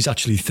me think he's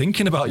actually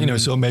thinking about,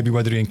 so maybe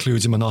whether he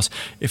includes him or not.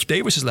 If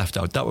Davies is left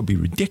out, that would be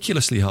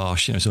ridiculously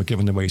harsh, so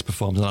given the way he's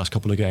performed in the last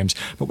couple of games.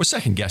 But we're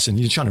second guessing.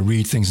 You're trying to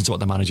read things into what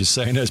the manager's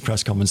saying at his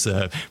press conference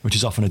there, which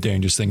is often a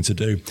dangerous thing to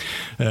do.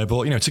 But,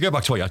 to go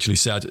back to what you actually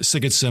said,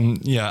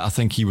 Sigurdsson, I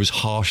think he was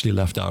harshly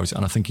left out.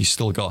 And I think he's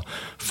still got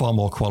far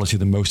more quality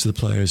than most of the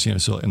players,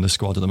 so in the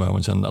squad at the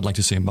moment. And I'd like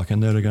to see him back in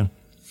there again.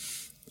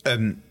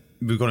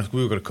 We're going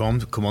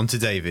to come on to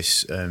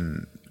Davies,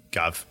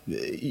 Gav.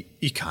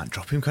 You can't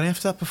drop him, can you,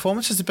 after that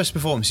performance? It's the best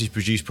performance he's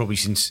produced probably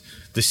since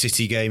the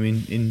City game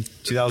in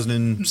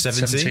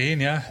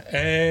 2017.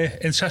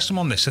 Interesting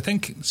on this. I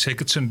think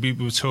Sigurdsson, we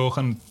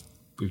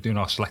were doing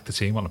our select the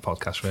team on the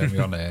podcast, weren't we,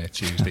 on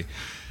Tuesday.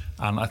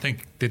 And I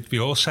think, did we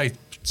all say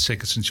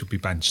Sigurdsson should be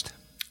benched?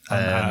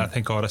 And I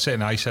think, I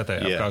said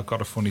it. I've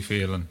got a funny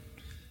feeling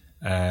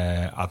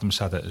Adam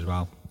said it as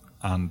well.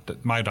 And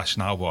my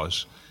rationale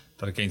was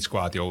that against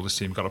Guardiola's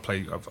team, you've got to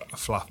play a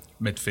flat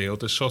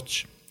midfield as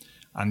such,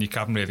 and you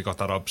haven't really got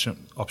that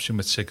option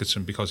with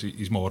Sigurdsson because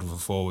he's more of a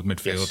forward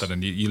midfielder,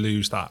 and you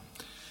lose that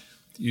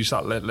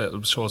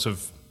little sort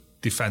of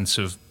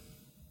defensive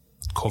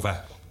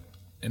cover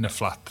in a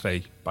flat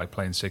three by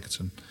playing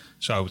Sigurdsson.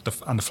 So the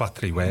flat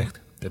three worked,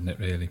 didn't it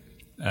really?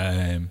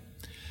 And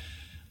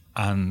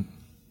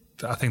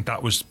I think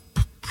that was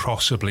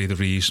possibly the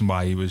reason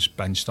why he was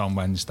benched on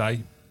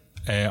Wednesday.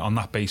 On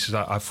that basis,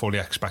 I fully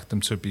expect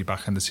him to be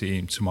back in the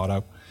team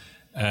tomorrow,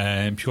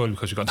 purely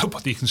because you've got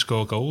nobody who can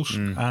score goals.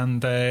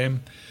 And I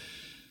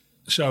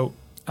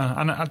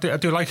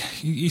do like,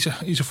 he's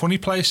a funny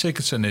player.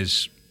 Sigurdsson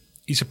is.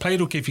 He's a player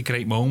who'll give you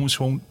great moments,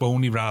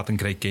 won't he, rather than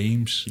great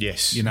games.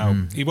 Yes. He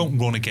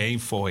won't run a game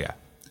for you,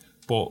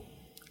 but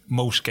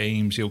most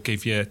games he'll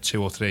give you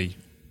 2 or 3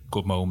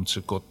 good moments,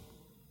 a good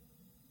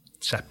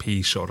set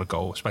piece or a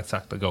goal, a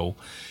spectacular goal.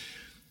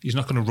 He's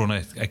not going to run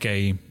a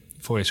game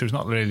for you, so he's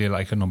not really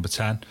like a number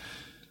 10.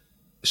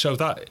 So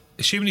that,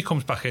 assuming he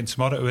comes back in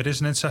tomorrow, it is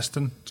an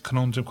interesting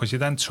conundrum, because you're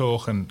then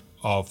talking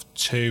of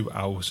 2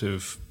 out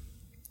of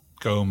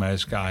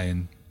Gomez, Guy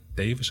and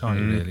Davies,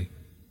 aren't you, really?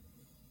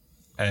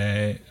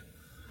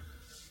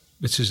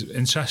 Which is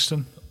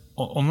interesting,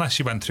 unless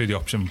you went through the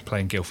option of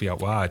playing Gylfi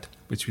out wide,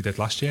 which we did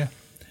last year,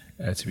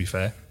 to be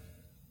fair.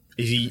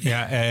 Is he,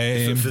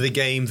 for the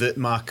game that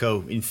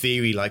Marco, in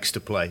theory, likes to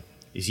play,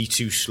 is he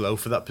too slow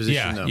for that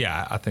position?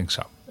 Yeah, I think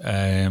so.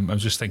 I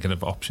was just thinking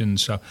of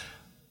options. So,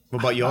 what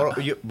about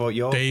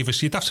your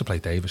Davies? You'd have to play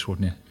Davies,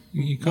 wouldn't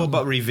you? What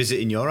about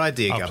revisiting your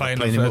idea, Gav,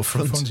 playing him up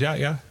front?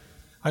 Yeah.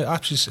 I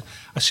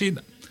see.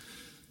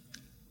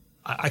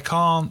 I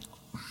can't.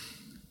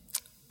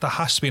 There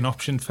has to be an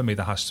option for me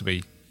that has to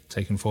be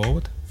taken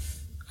forward.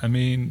 I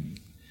mean,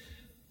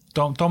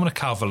 Dominic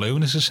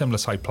Calvert-Lewin is a similar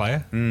type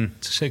player to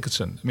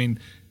Sigurdsson. I mean,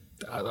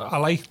 I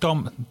like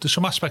Dom. There's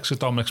some aspects of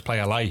Dominic's play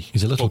I like.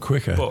 He's a little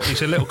quicker. But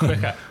he's a little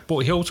quicker. But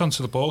he holds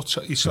onto the ball.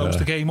 So he slows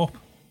the game up.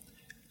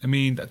 I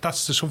mean, that's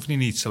something he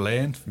needs to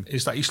learn.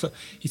 Is that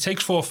he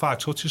takes 4 or 5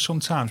 touches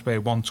sometimes, where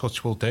 1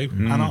 touch will do.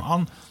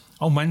 And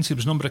on Wednesday, there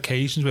was a number of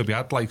occasions where we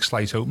had like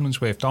slight openings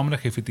where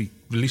Dominic, if he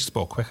released the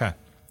ball quicker,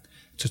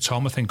 to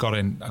Tom, I think got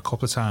in a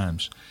couple of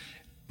times,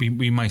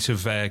 we might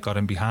have got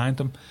in behind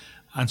him.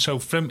 And so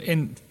from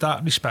in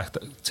that respect,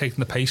 taking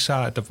the pace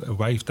side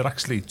away, they're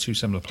actually two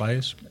similar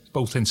players,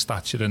 both in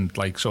stature and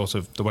like sort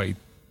of the way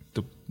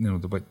the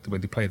way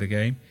they play the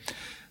game.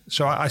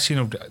 So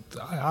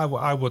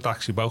I would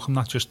actually welcome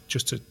that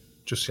just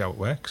to see how it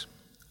works.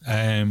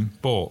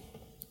 But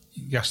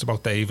you asked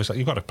about Davies,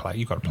 you've got to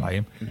play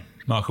him.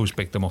 Marco's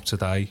picked them up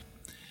today.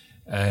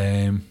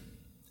 I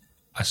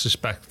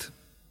suspect.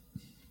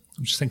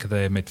 I'm just thinking of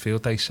the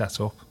midfield they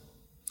set up.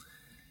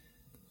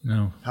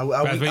 No, How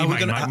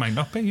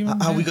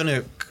are we going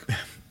to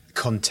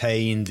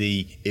contain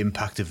the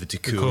impact of the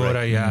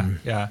Doucouré? Doucouré,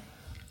 yeah.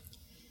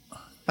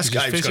 He's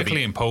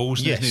physically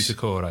imposed, yes. isn't he,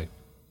 Doucouré?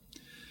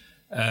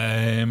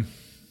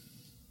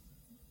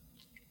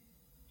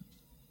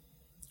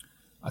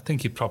 I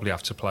think you'd probably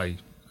have to play.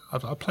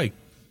 I'd play.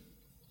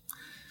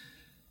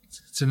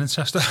 It's an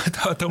interesting.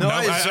 I don't know.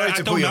 Sorry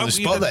to put you on the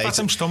spot there.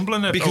 I'm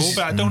stumbling over.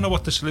 I don't know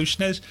what the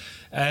solution is.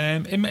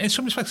 In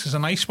some respects, it's a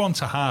nice one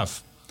to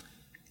have.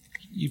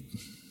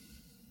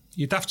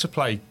 You'd have to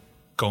play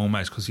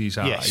Gomez because he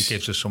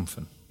gives us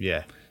something.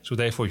 Yeah. So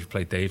therefore, if you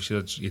play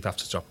Davies, you'd have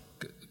to drop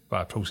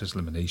by process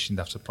elimination. You'd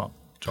have to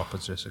drop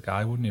it to a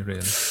guy, wouldn't you?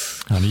 Really?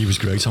 And he was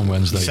great on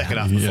Wednesday. The second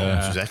half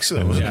performance was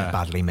excellent. Wasn't it?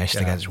 Badly missed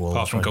against Wolves.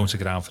 Apart from going to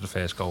ground for the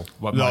first goal.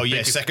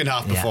 Second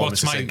half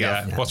performance.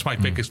 What's my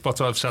biggest?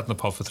 What I've said in the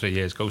pod for 3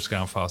 years: goes to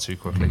ground far too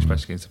quickly,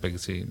 especially against the bigger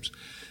teams.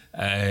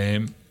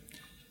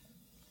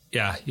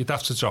 You'd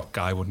have to drop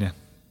Guy, wouldn't you?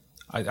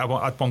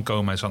 I'd want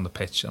Gomez on the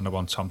pitch, and I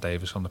want Tom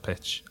Davies on the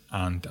pitch,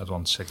 and I'd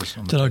want Sigurdsson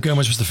on the pitch.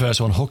 Gomez was the first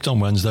one hooked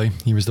on Wednesday.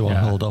 He was the one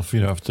hauled off,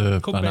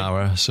 after an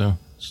hour. So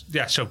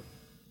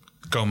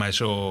Gomez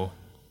or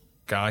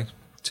Guy,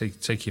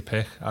 take your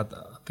pick. I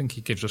think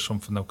he gives us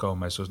something though,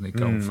 Gomez, doesn't he?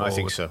 Going forward. I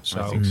think so.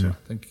 I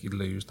think you'd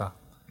lose that.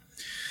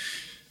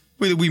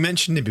 We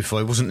mentioned it before.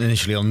 It wasn't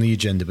initially on the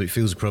agenda, but it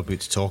feels appropriate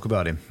to talk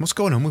about him. What's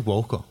going on with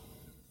Walcott?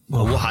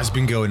 Well, what has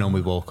been going on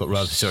with Walcott?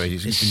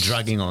 It's been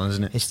dragging on,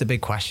 hasn't it? It's the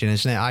big question,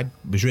 isn't it? I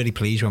was really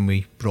pleased when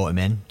we brought him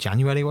in.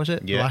 January, was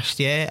it? Yeah. Last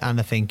year. And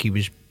I think he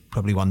was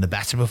probably one of the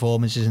better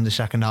performances in the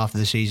second half of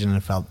the season. And I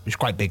felt it was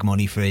quite big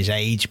money for his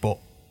age, but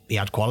he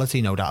had quality,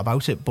 no doubt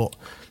about it. But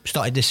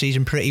started this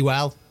season pretty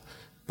well.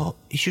 But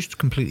he's just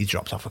completely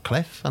dropped off a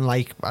cliff. And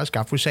like, as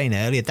Gav was saying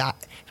earlier, that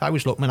if I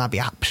was Lookman, I'd be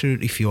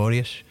absolutely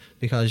furious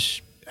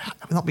because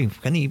I'm not being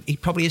funny, he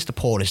probably is the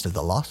poorest of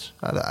the lot.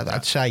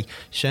 I'd say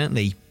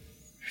certainly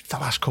the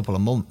last couple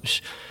of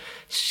months,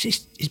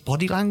 his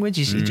body language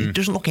it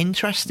doesn't look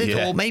interested,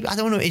 or maybe I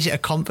don't know, is it a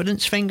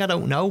confidence thing? I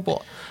don't know,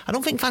 but I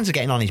don't think fans are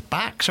getting on his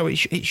back, so it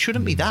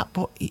shouldn't be that,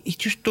 but he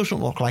just doesn't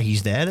look like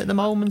he's there at the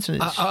moment.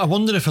 And I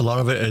wonder if a lot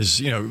of it is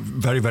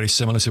very, very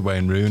similar to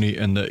Wayne Rooney,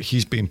 in that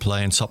he's been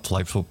playing top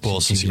flight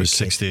football since he was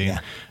 16,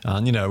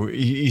 and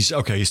he's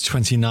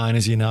 29,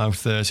 is he now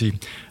 30,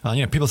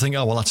 and people think,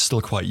 oh well, that's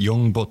still quite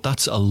young, but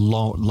that's a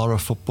lot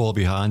of football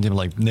behind him,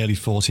 like nearly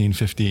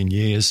 14-15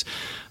 years,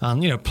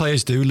 and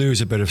players do lose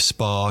a bit of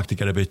spark, they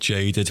get a bit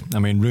jaded. I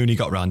mean, Rooney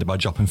got rounded by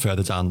dropping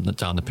further down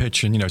the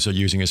pitch, and so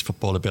using his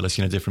football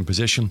ability in a different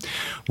position.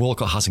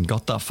 Walcott hasn't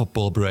got that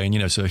football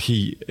brain, so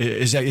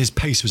his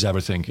pace was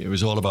everything. It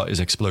was all about his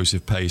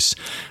explosive pace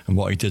and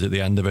what he did at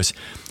the end of it.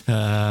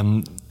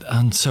 And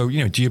so,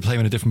 do you play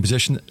him in a different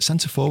position?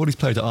 Centre forward, he's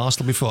played at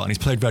Arsenal before, and he's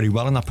played very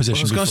well in that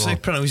position before. I was going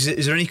to say, Prano,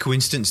 is there any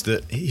coincidence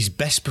that his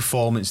best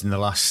performance in the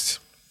last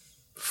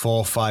 4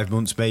 or 5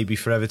 months, maybe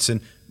for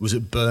Everton, was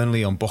at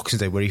Burnley on Boxing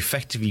Day, where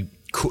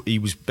he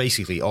was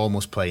basically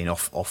almost playing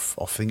off.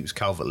 I think it was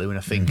Calvert-Lewin.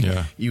 I think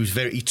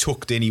he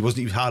tucked in. He was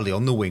hardly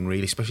on the wing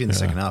really, especially in the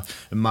second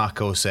half. And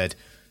Marco said,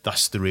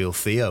 "That's the real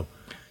Theo."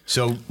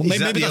 So is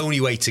that the only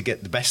way to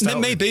get the best out of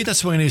him? Maybe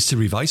that's why he needs to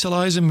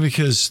revitalise him,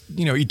 because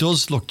he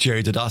does look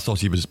jaded. I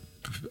thought he was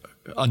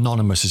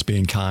anonymous as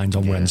being kind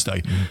on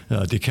Wednesday.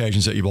 The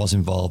occasions that he was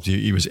involved,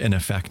 he was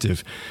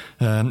ineffective.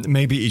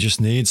 Maybe he just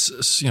needs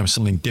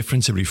something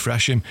different to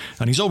refresh him.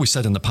 And he's always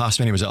said in the past,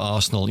 when he was at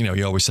Arsenal,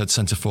 he always said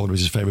centre forward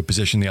was his favourite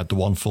position. He had the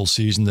one full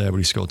season there where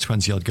he scored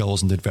 20 odd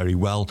goals and did very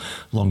well.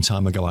 Long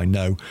time ago, I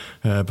know,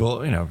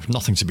 but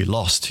nothing to be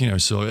lost.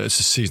 So it's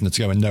a season that's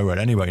going nowhere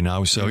anyway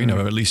now. So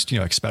at least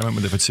experiment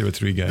with it for 2 or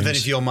 3 games. But then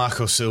if you're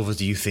Marco Silva,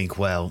 do you think,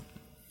 well,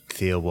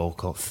 Theo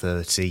Walcott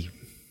 30?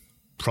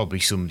 Probably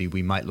somebody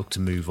we might look to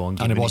move on.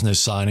 And it wasn't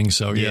his signing,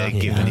 so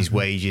given his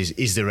wages,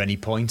 is there any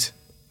point?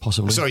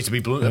 Possibly. Sorry to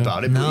be blunt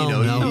about it, but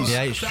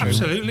it's true.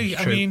 Absolutely.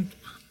 It's I true. mean,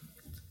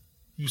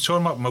 you were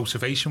talking about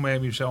motivation where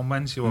we were on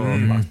Wednesday,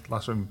 or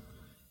last time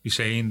you're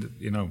saying that,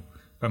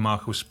 when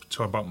Marco was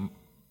talking about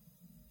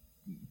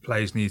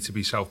players need to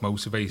be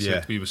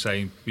self-motivated, we were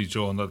saying we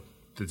drawing the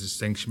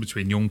distinction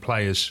between young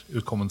players who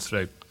are coming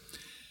through,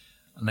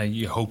 and then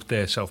you hope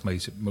they're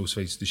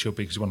self-motivated. They should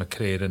be, because you want to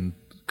create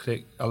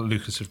a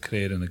lucrative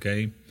career in the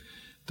game.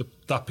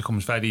 That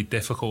becomes very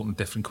difficult and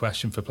different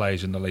question for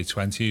players in the late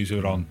 20s who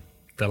are on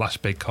their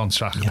last big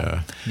contract.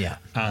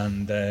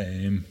 And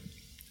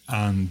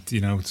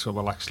so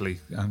well, actually,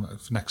 for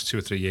the next 2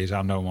 or 3 years,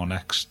 I'm no more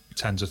next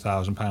tens of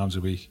 £1,000s a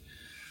week.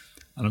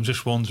 And I'm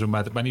just wondering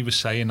whether, when he was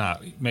saying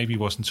that, maybe he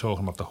wasn't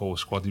talking about the whole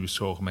squad. He was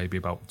talking maybe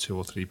about 2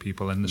 or 3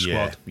 people in the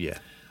squad.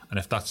 And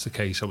if that's the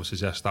case, I would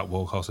suggest that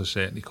Walcott has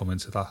certainly come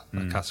into that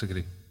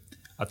category.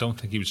 I don't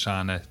think he was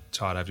trying to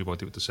tar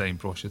everybody with the same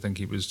brush. I think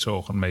he was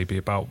talking maybe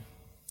about,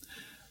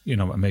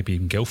 maybe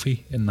even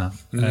Gylfi in that,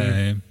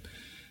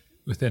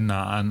 within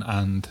that.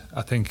 And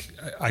I think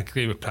I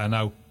agree with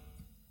Preno.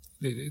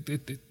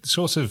 It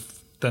sort of,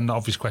 then the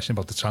obvious question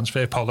about the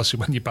transfer policy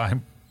when you're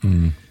buying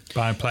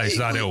players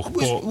that ilk.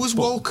 Was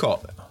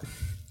Walcott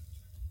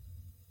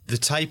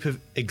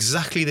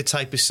exactly the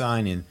type of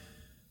signing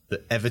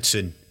that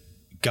Everton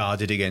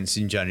guarded against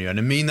in January? And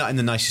I mean that in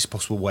the nicest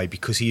possible way,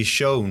 because he has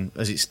shown,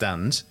 as it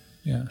stands,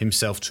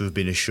 himself to have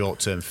been a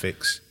short-term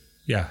fix.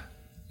 Yeah,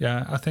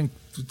 I think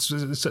it's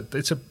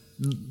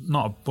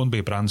wouldn't be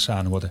a brand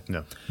signing, would it?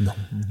 No.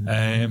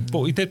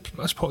 But he did. He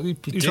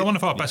was one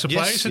of our better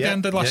players at the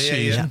end of last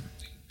season.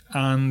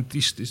 And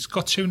he's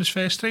got 2 in his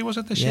first 3, was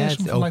it, this year?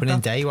 Yeah,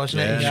 opening day,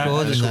 wasn't it?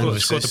 He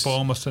scored the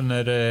Bournemouth in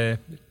their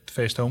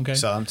first home game.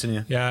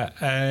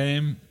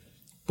 Southampton,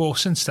 but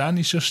since then,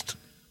 he's just,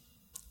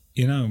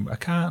 I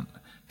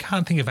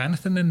can't think of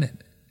anything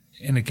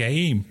in a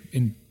game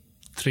in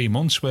 3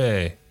 months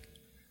where,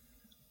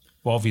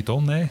 what have you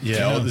done there?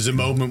 Yeah, there's a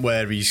moment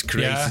where he's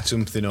created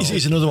something.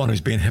 He's another one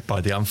who's been hit by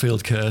the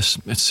Anfield curse.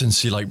 It's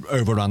since he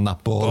overran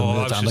that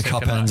ball down the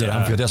cup end at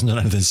Anfield. He hasn't done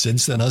anything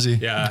since then, has he?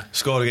 Yeah,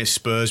 scored against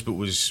Spurs, but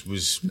was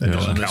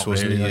anonymous,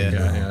 wasn't he?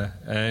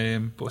 Yeah.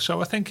 But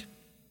so I think,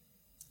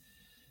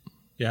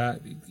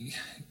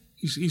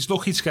 he's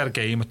lucky to get a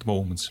game at the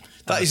moment.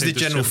 That is the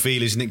general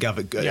feel, isn't it, Gav?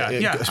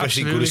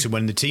 Especially Goodison,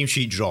 when the team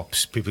sheet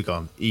drops, people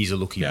go, he's a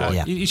lucky boy.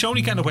 Yeah. He's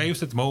only getting away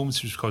with it at the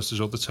moment because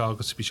there's other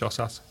targets to be shot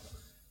at,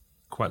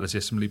 quite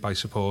legitimately, by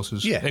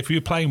supporters. Yeah. If he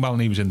were playing well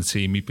and he was in the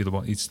team, he'd be the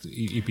one.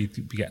 He'd be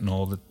getting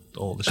all the.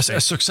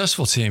 A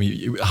successful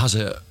team has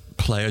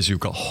players who've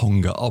got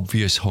hunger,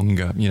 obvious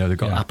hunger. They've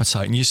got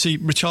appetite, and you see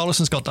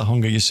Richarlison's got that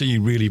hunger. You see he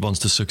really wants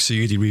to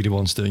succeed. He really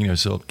wants to,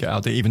 sort of get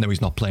out there, even though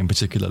he's not playing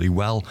particularly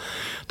well.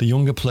 The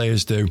younger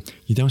players do.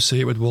 You don't see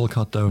it with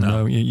Walcott, though.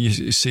 No,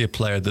 you see a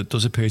player that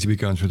does appear to be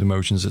going through the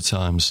motions at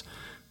times,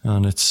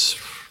 and it's.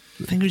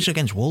 I think it was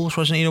against Wolves,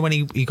 wasn't it? When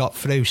he got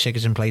through,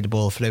 Sigurdsson played the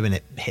ball through and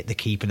it hit the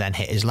keeper, then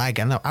hit his leg.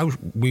 And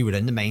we were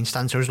in the main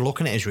stand, so I was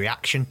looking at his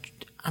reaction,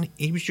 and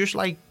he was just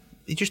like,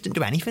 he just didn't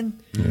do anything.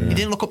 Yeah. He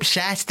didn't look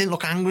upset, didn't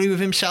look angry with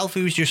himself.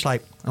 He was just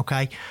like,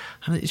 okay.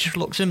 And it just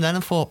looked at him then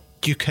and thought,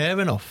 do you care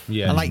enough?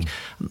 Yeah.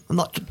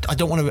 And I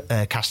don't want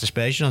to cast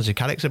aspersion on his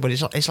character, but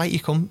it's like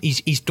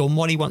he's done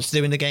what he wants to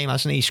do in the game,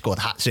 hasn't he? He scored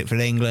a hat-trick for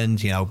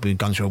England,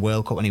 gone to a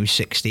World Cup when he was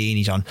 16.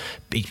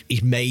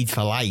 He's made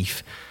for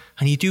life.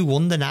 And you do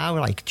wonder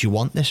now, do you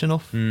want this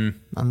enough?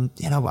 And,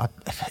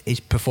 his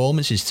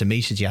performances to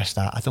me suggest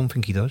that. I don't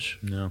think he does.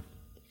 No.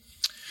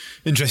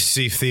 Interested to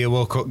see if Theo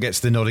Walcott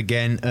gets the nod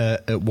again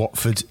at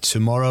Watford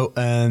tomorrow.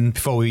 And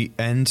before we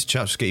end,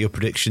 chaps, get your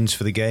predictions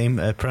for the game.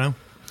 Prano?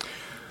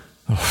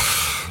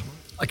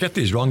 I get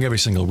these wrong every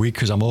single week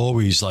because I'm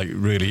always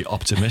really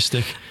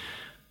optimistic.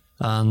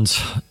 And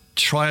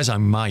try as I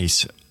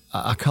might,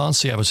 I can't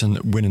see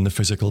Everton winning the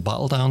physical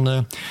battle down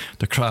there.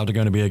 The crowd are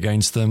going to be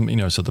against them,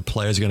 so the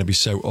players are going to be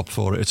so up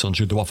for it. It's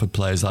untrue, the Watford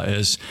players, that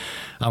is.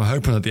 I'm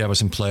hoping that the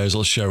Everton players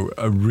will show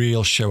a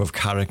real show of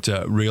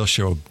character, a real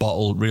show of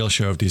bottle, real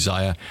show of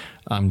desire,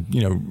 and,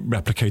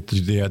 replicate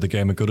the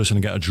game of Goodison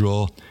and get a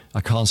draw.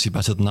 I can't see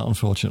better than that,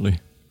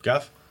 unfortunately.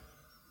 Gav?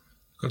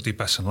 Got to do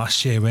better than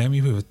last year, weren't we?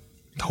 We were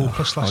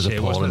hopeless last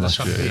year, wasn't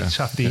it?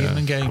 Saturday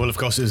evening game. Well, of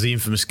course, it was the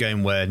infamous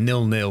game where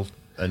 0-0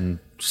 and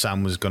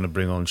Sam was going to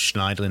bring on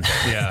Schneidlin.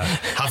 Yeah.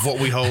 Have what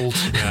we hold.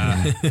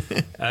 Yeah.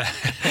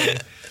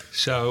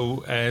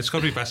 So it's got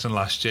to be better than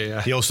last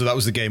year. That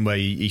was the game where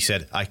he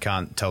said, I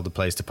can't tell the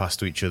players to pass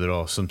to each other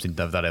or something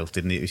of that ilk,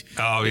 didn't he? It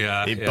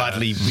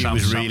badly, it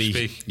was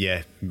really,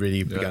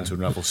 really began to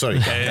unravel.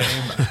 Sorry.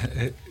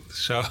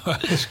 So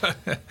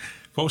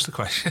what was the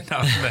question?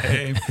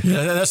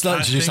 Let's not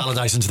introduce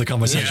Allardyce into the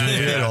conversation.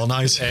 Yeah. All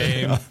nice.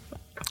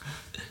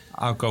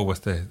 I'll go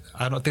with they've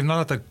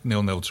not had a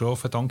 0-0 draw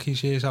for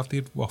donkey's years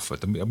after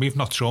Watford. We've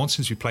not drawn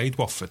since we played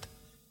Watford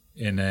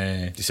in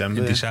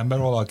December. In December,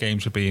 all our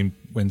games have been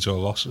wins or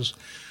losses,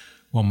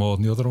 one more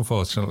than the other,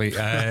 unfortunately.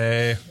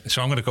 So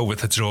I'm going to go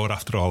with a draw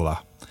after all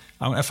that.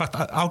 In fact,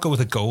 I'll go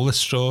with a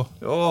goalless draw.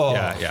 Oh,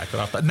 yeah.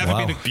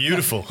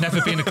 Beautiful.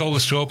 Never been a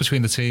goalless draw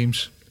between the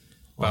teams.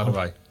 By the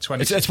way, it's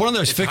one of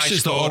those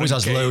fixtures that always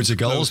has loads of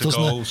goals, doesn't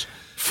it?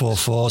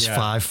 4-4s,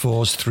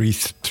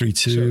 5-4s,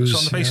 3-2s. So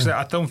on the basis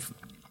that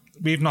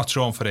we've not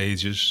drawn for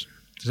ages.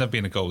 There's never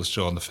been a goalless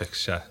draw on the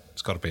fixture.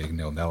 It's got to be a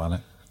 0-0, hasn't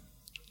it?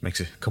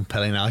 Makes a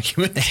compelling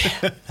argument.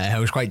 I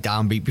was quite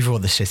downbeat before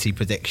the City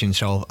prediction,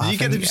 so Did you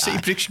get the City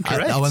prediction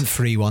correct? I went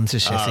 3-1 to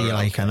City.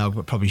 I know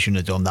I probably shouldn't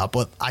have done that,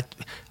 but I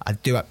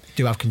do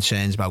have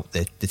concerns about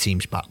the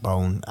team's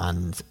backbone,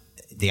 and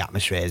the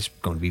atmosphere is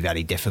going to be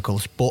very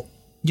difficult. But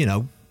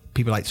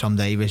people like Tom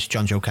Davies,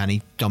 John Joe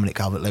Kenny, Dominic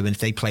Calvert-Lewin, if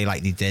they play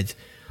like they did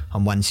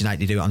on Wednesday night,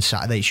 they do it on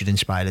Saturday, it should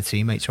inspire the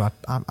teammates. So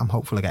I'm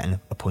hopeful of getting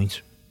a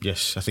point.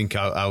 Yes, I think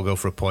I'll go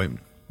for a point.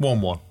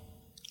 1-1.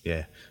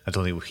 Yeah, I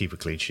don't think we'll keep a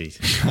clean sheet.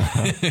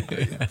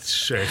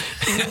 That's true.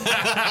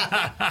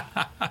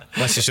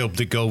 Let's just hope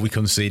the goal we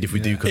concede, if we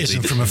do concede,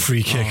 isn't from a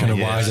free kick in a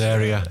wide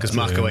area. Because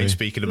Marco ain't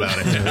speaking about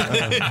it.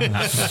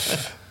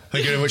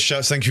 Thank you very much,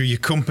 Shouts. Thank you for your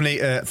company.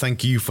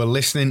 Thank you for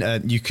listening.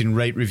 You can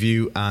rate,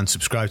 review and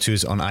subscribe to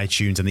us on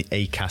iTunes and the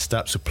Acast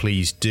app, so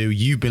please do.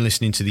 You've been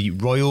listening to the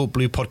Royal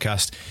Blue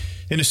Podcast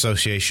in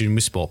association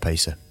with Sport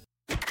Pacer.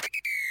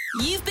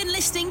 You've been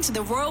listening to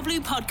the Royal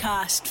Blue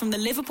Podcast from the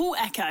Liverpool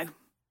Echo.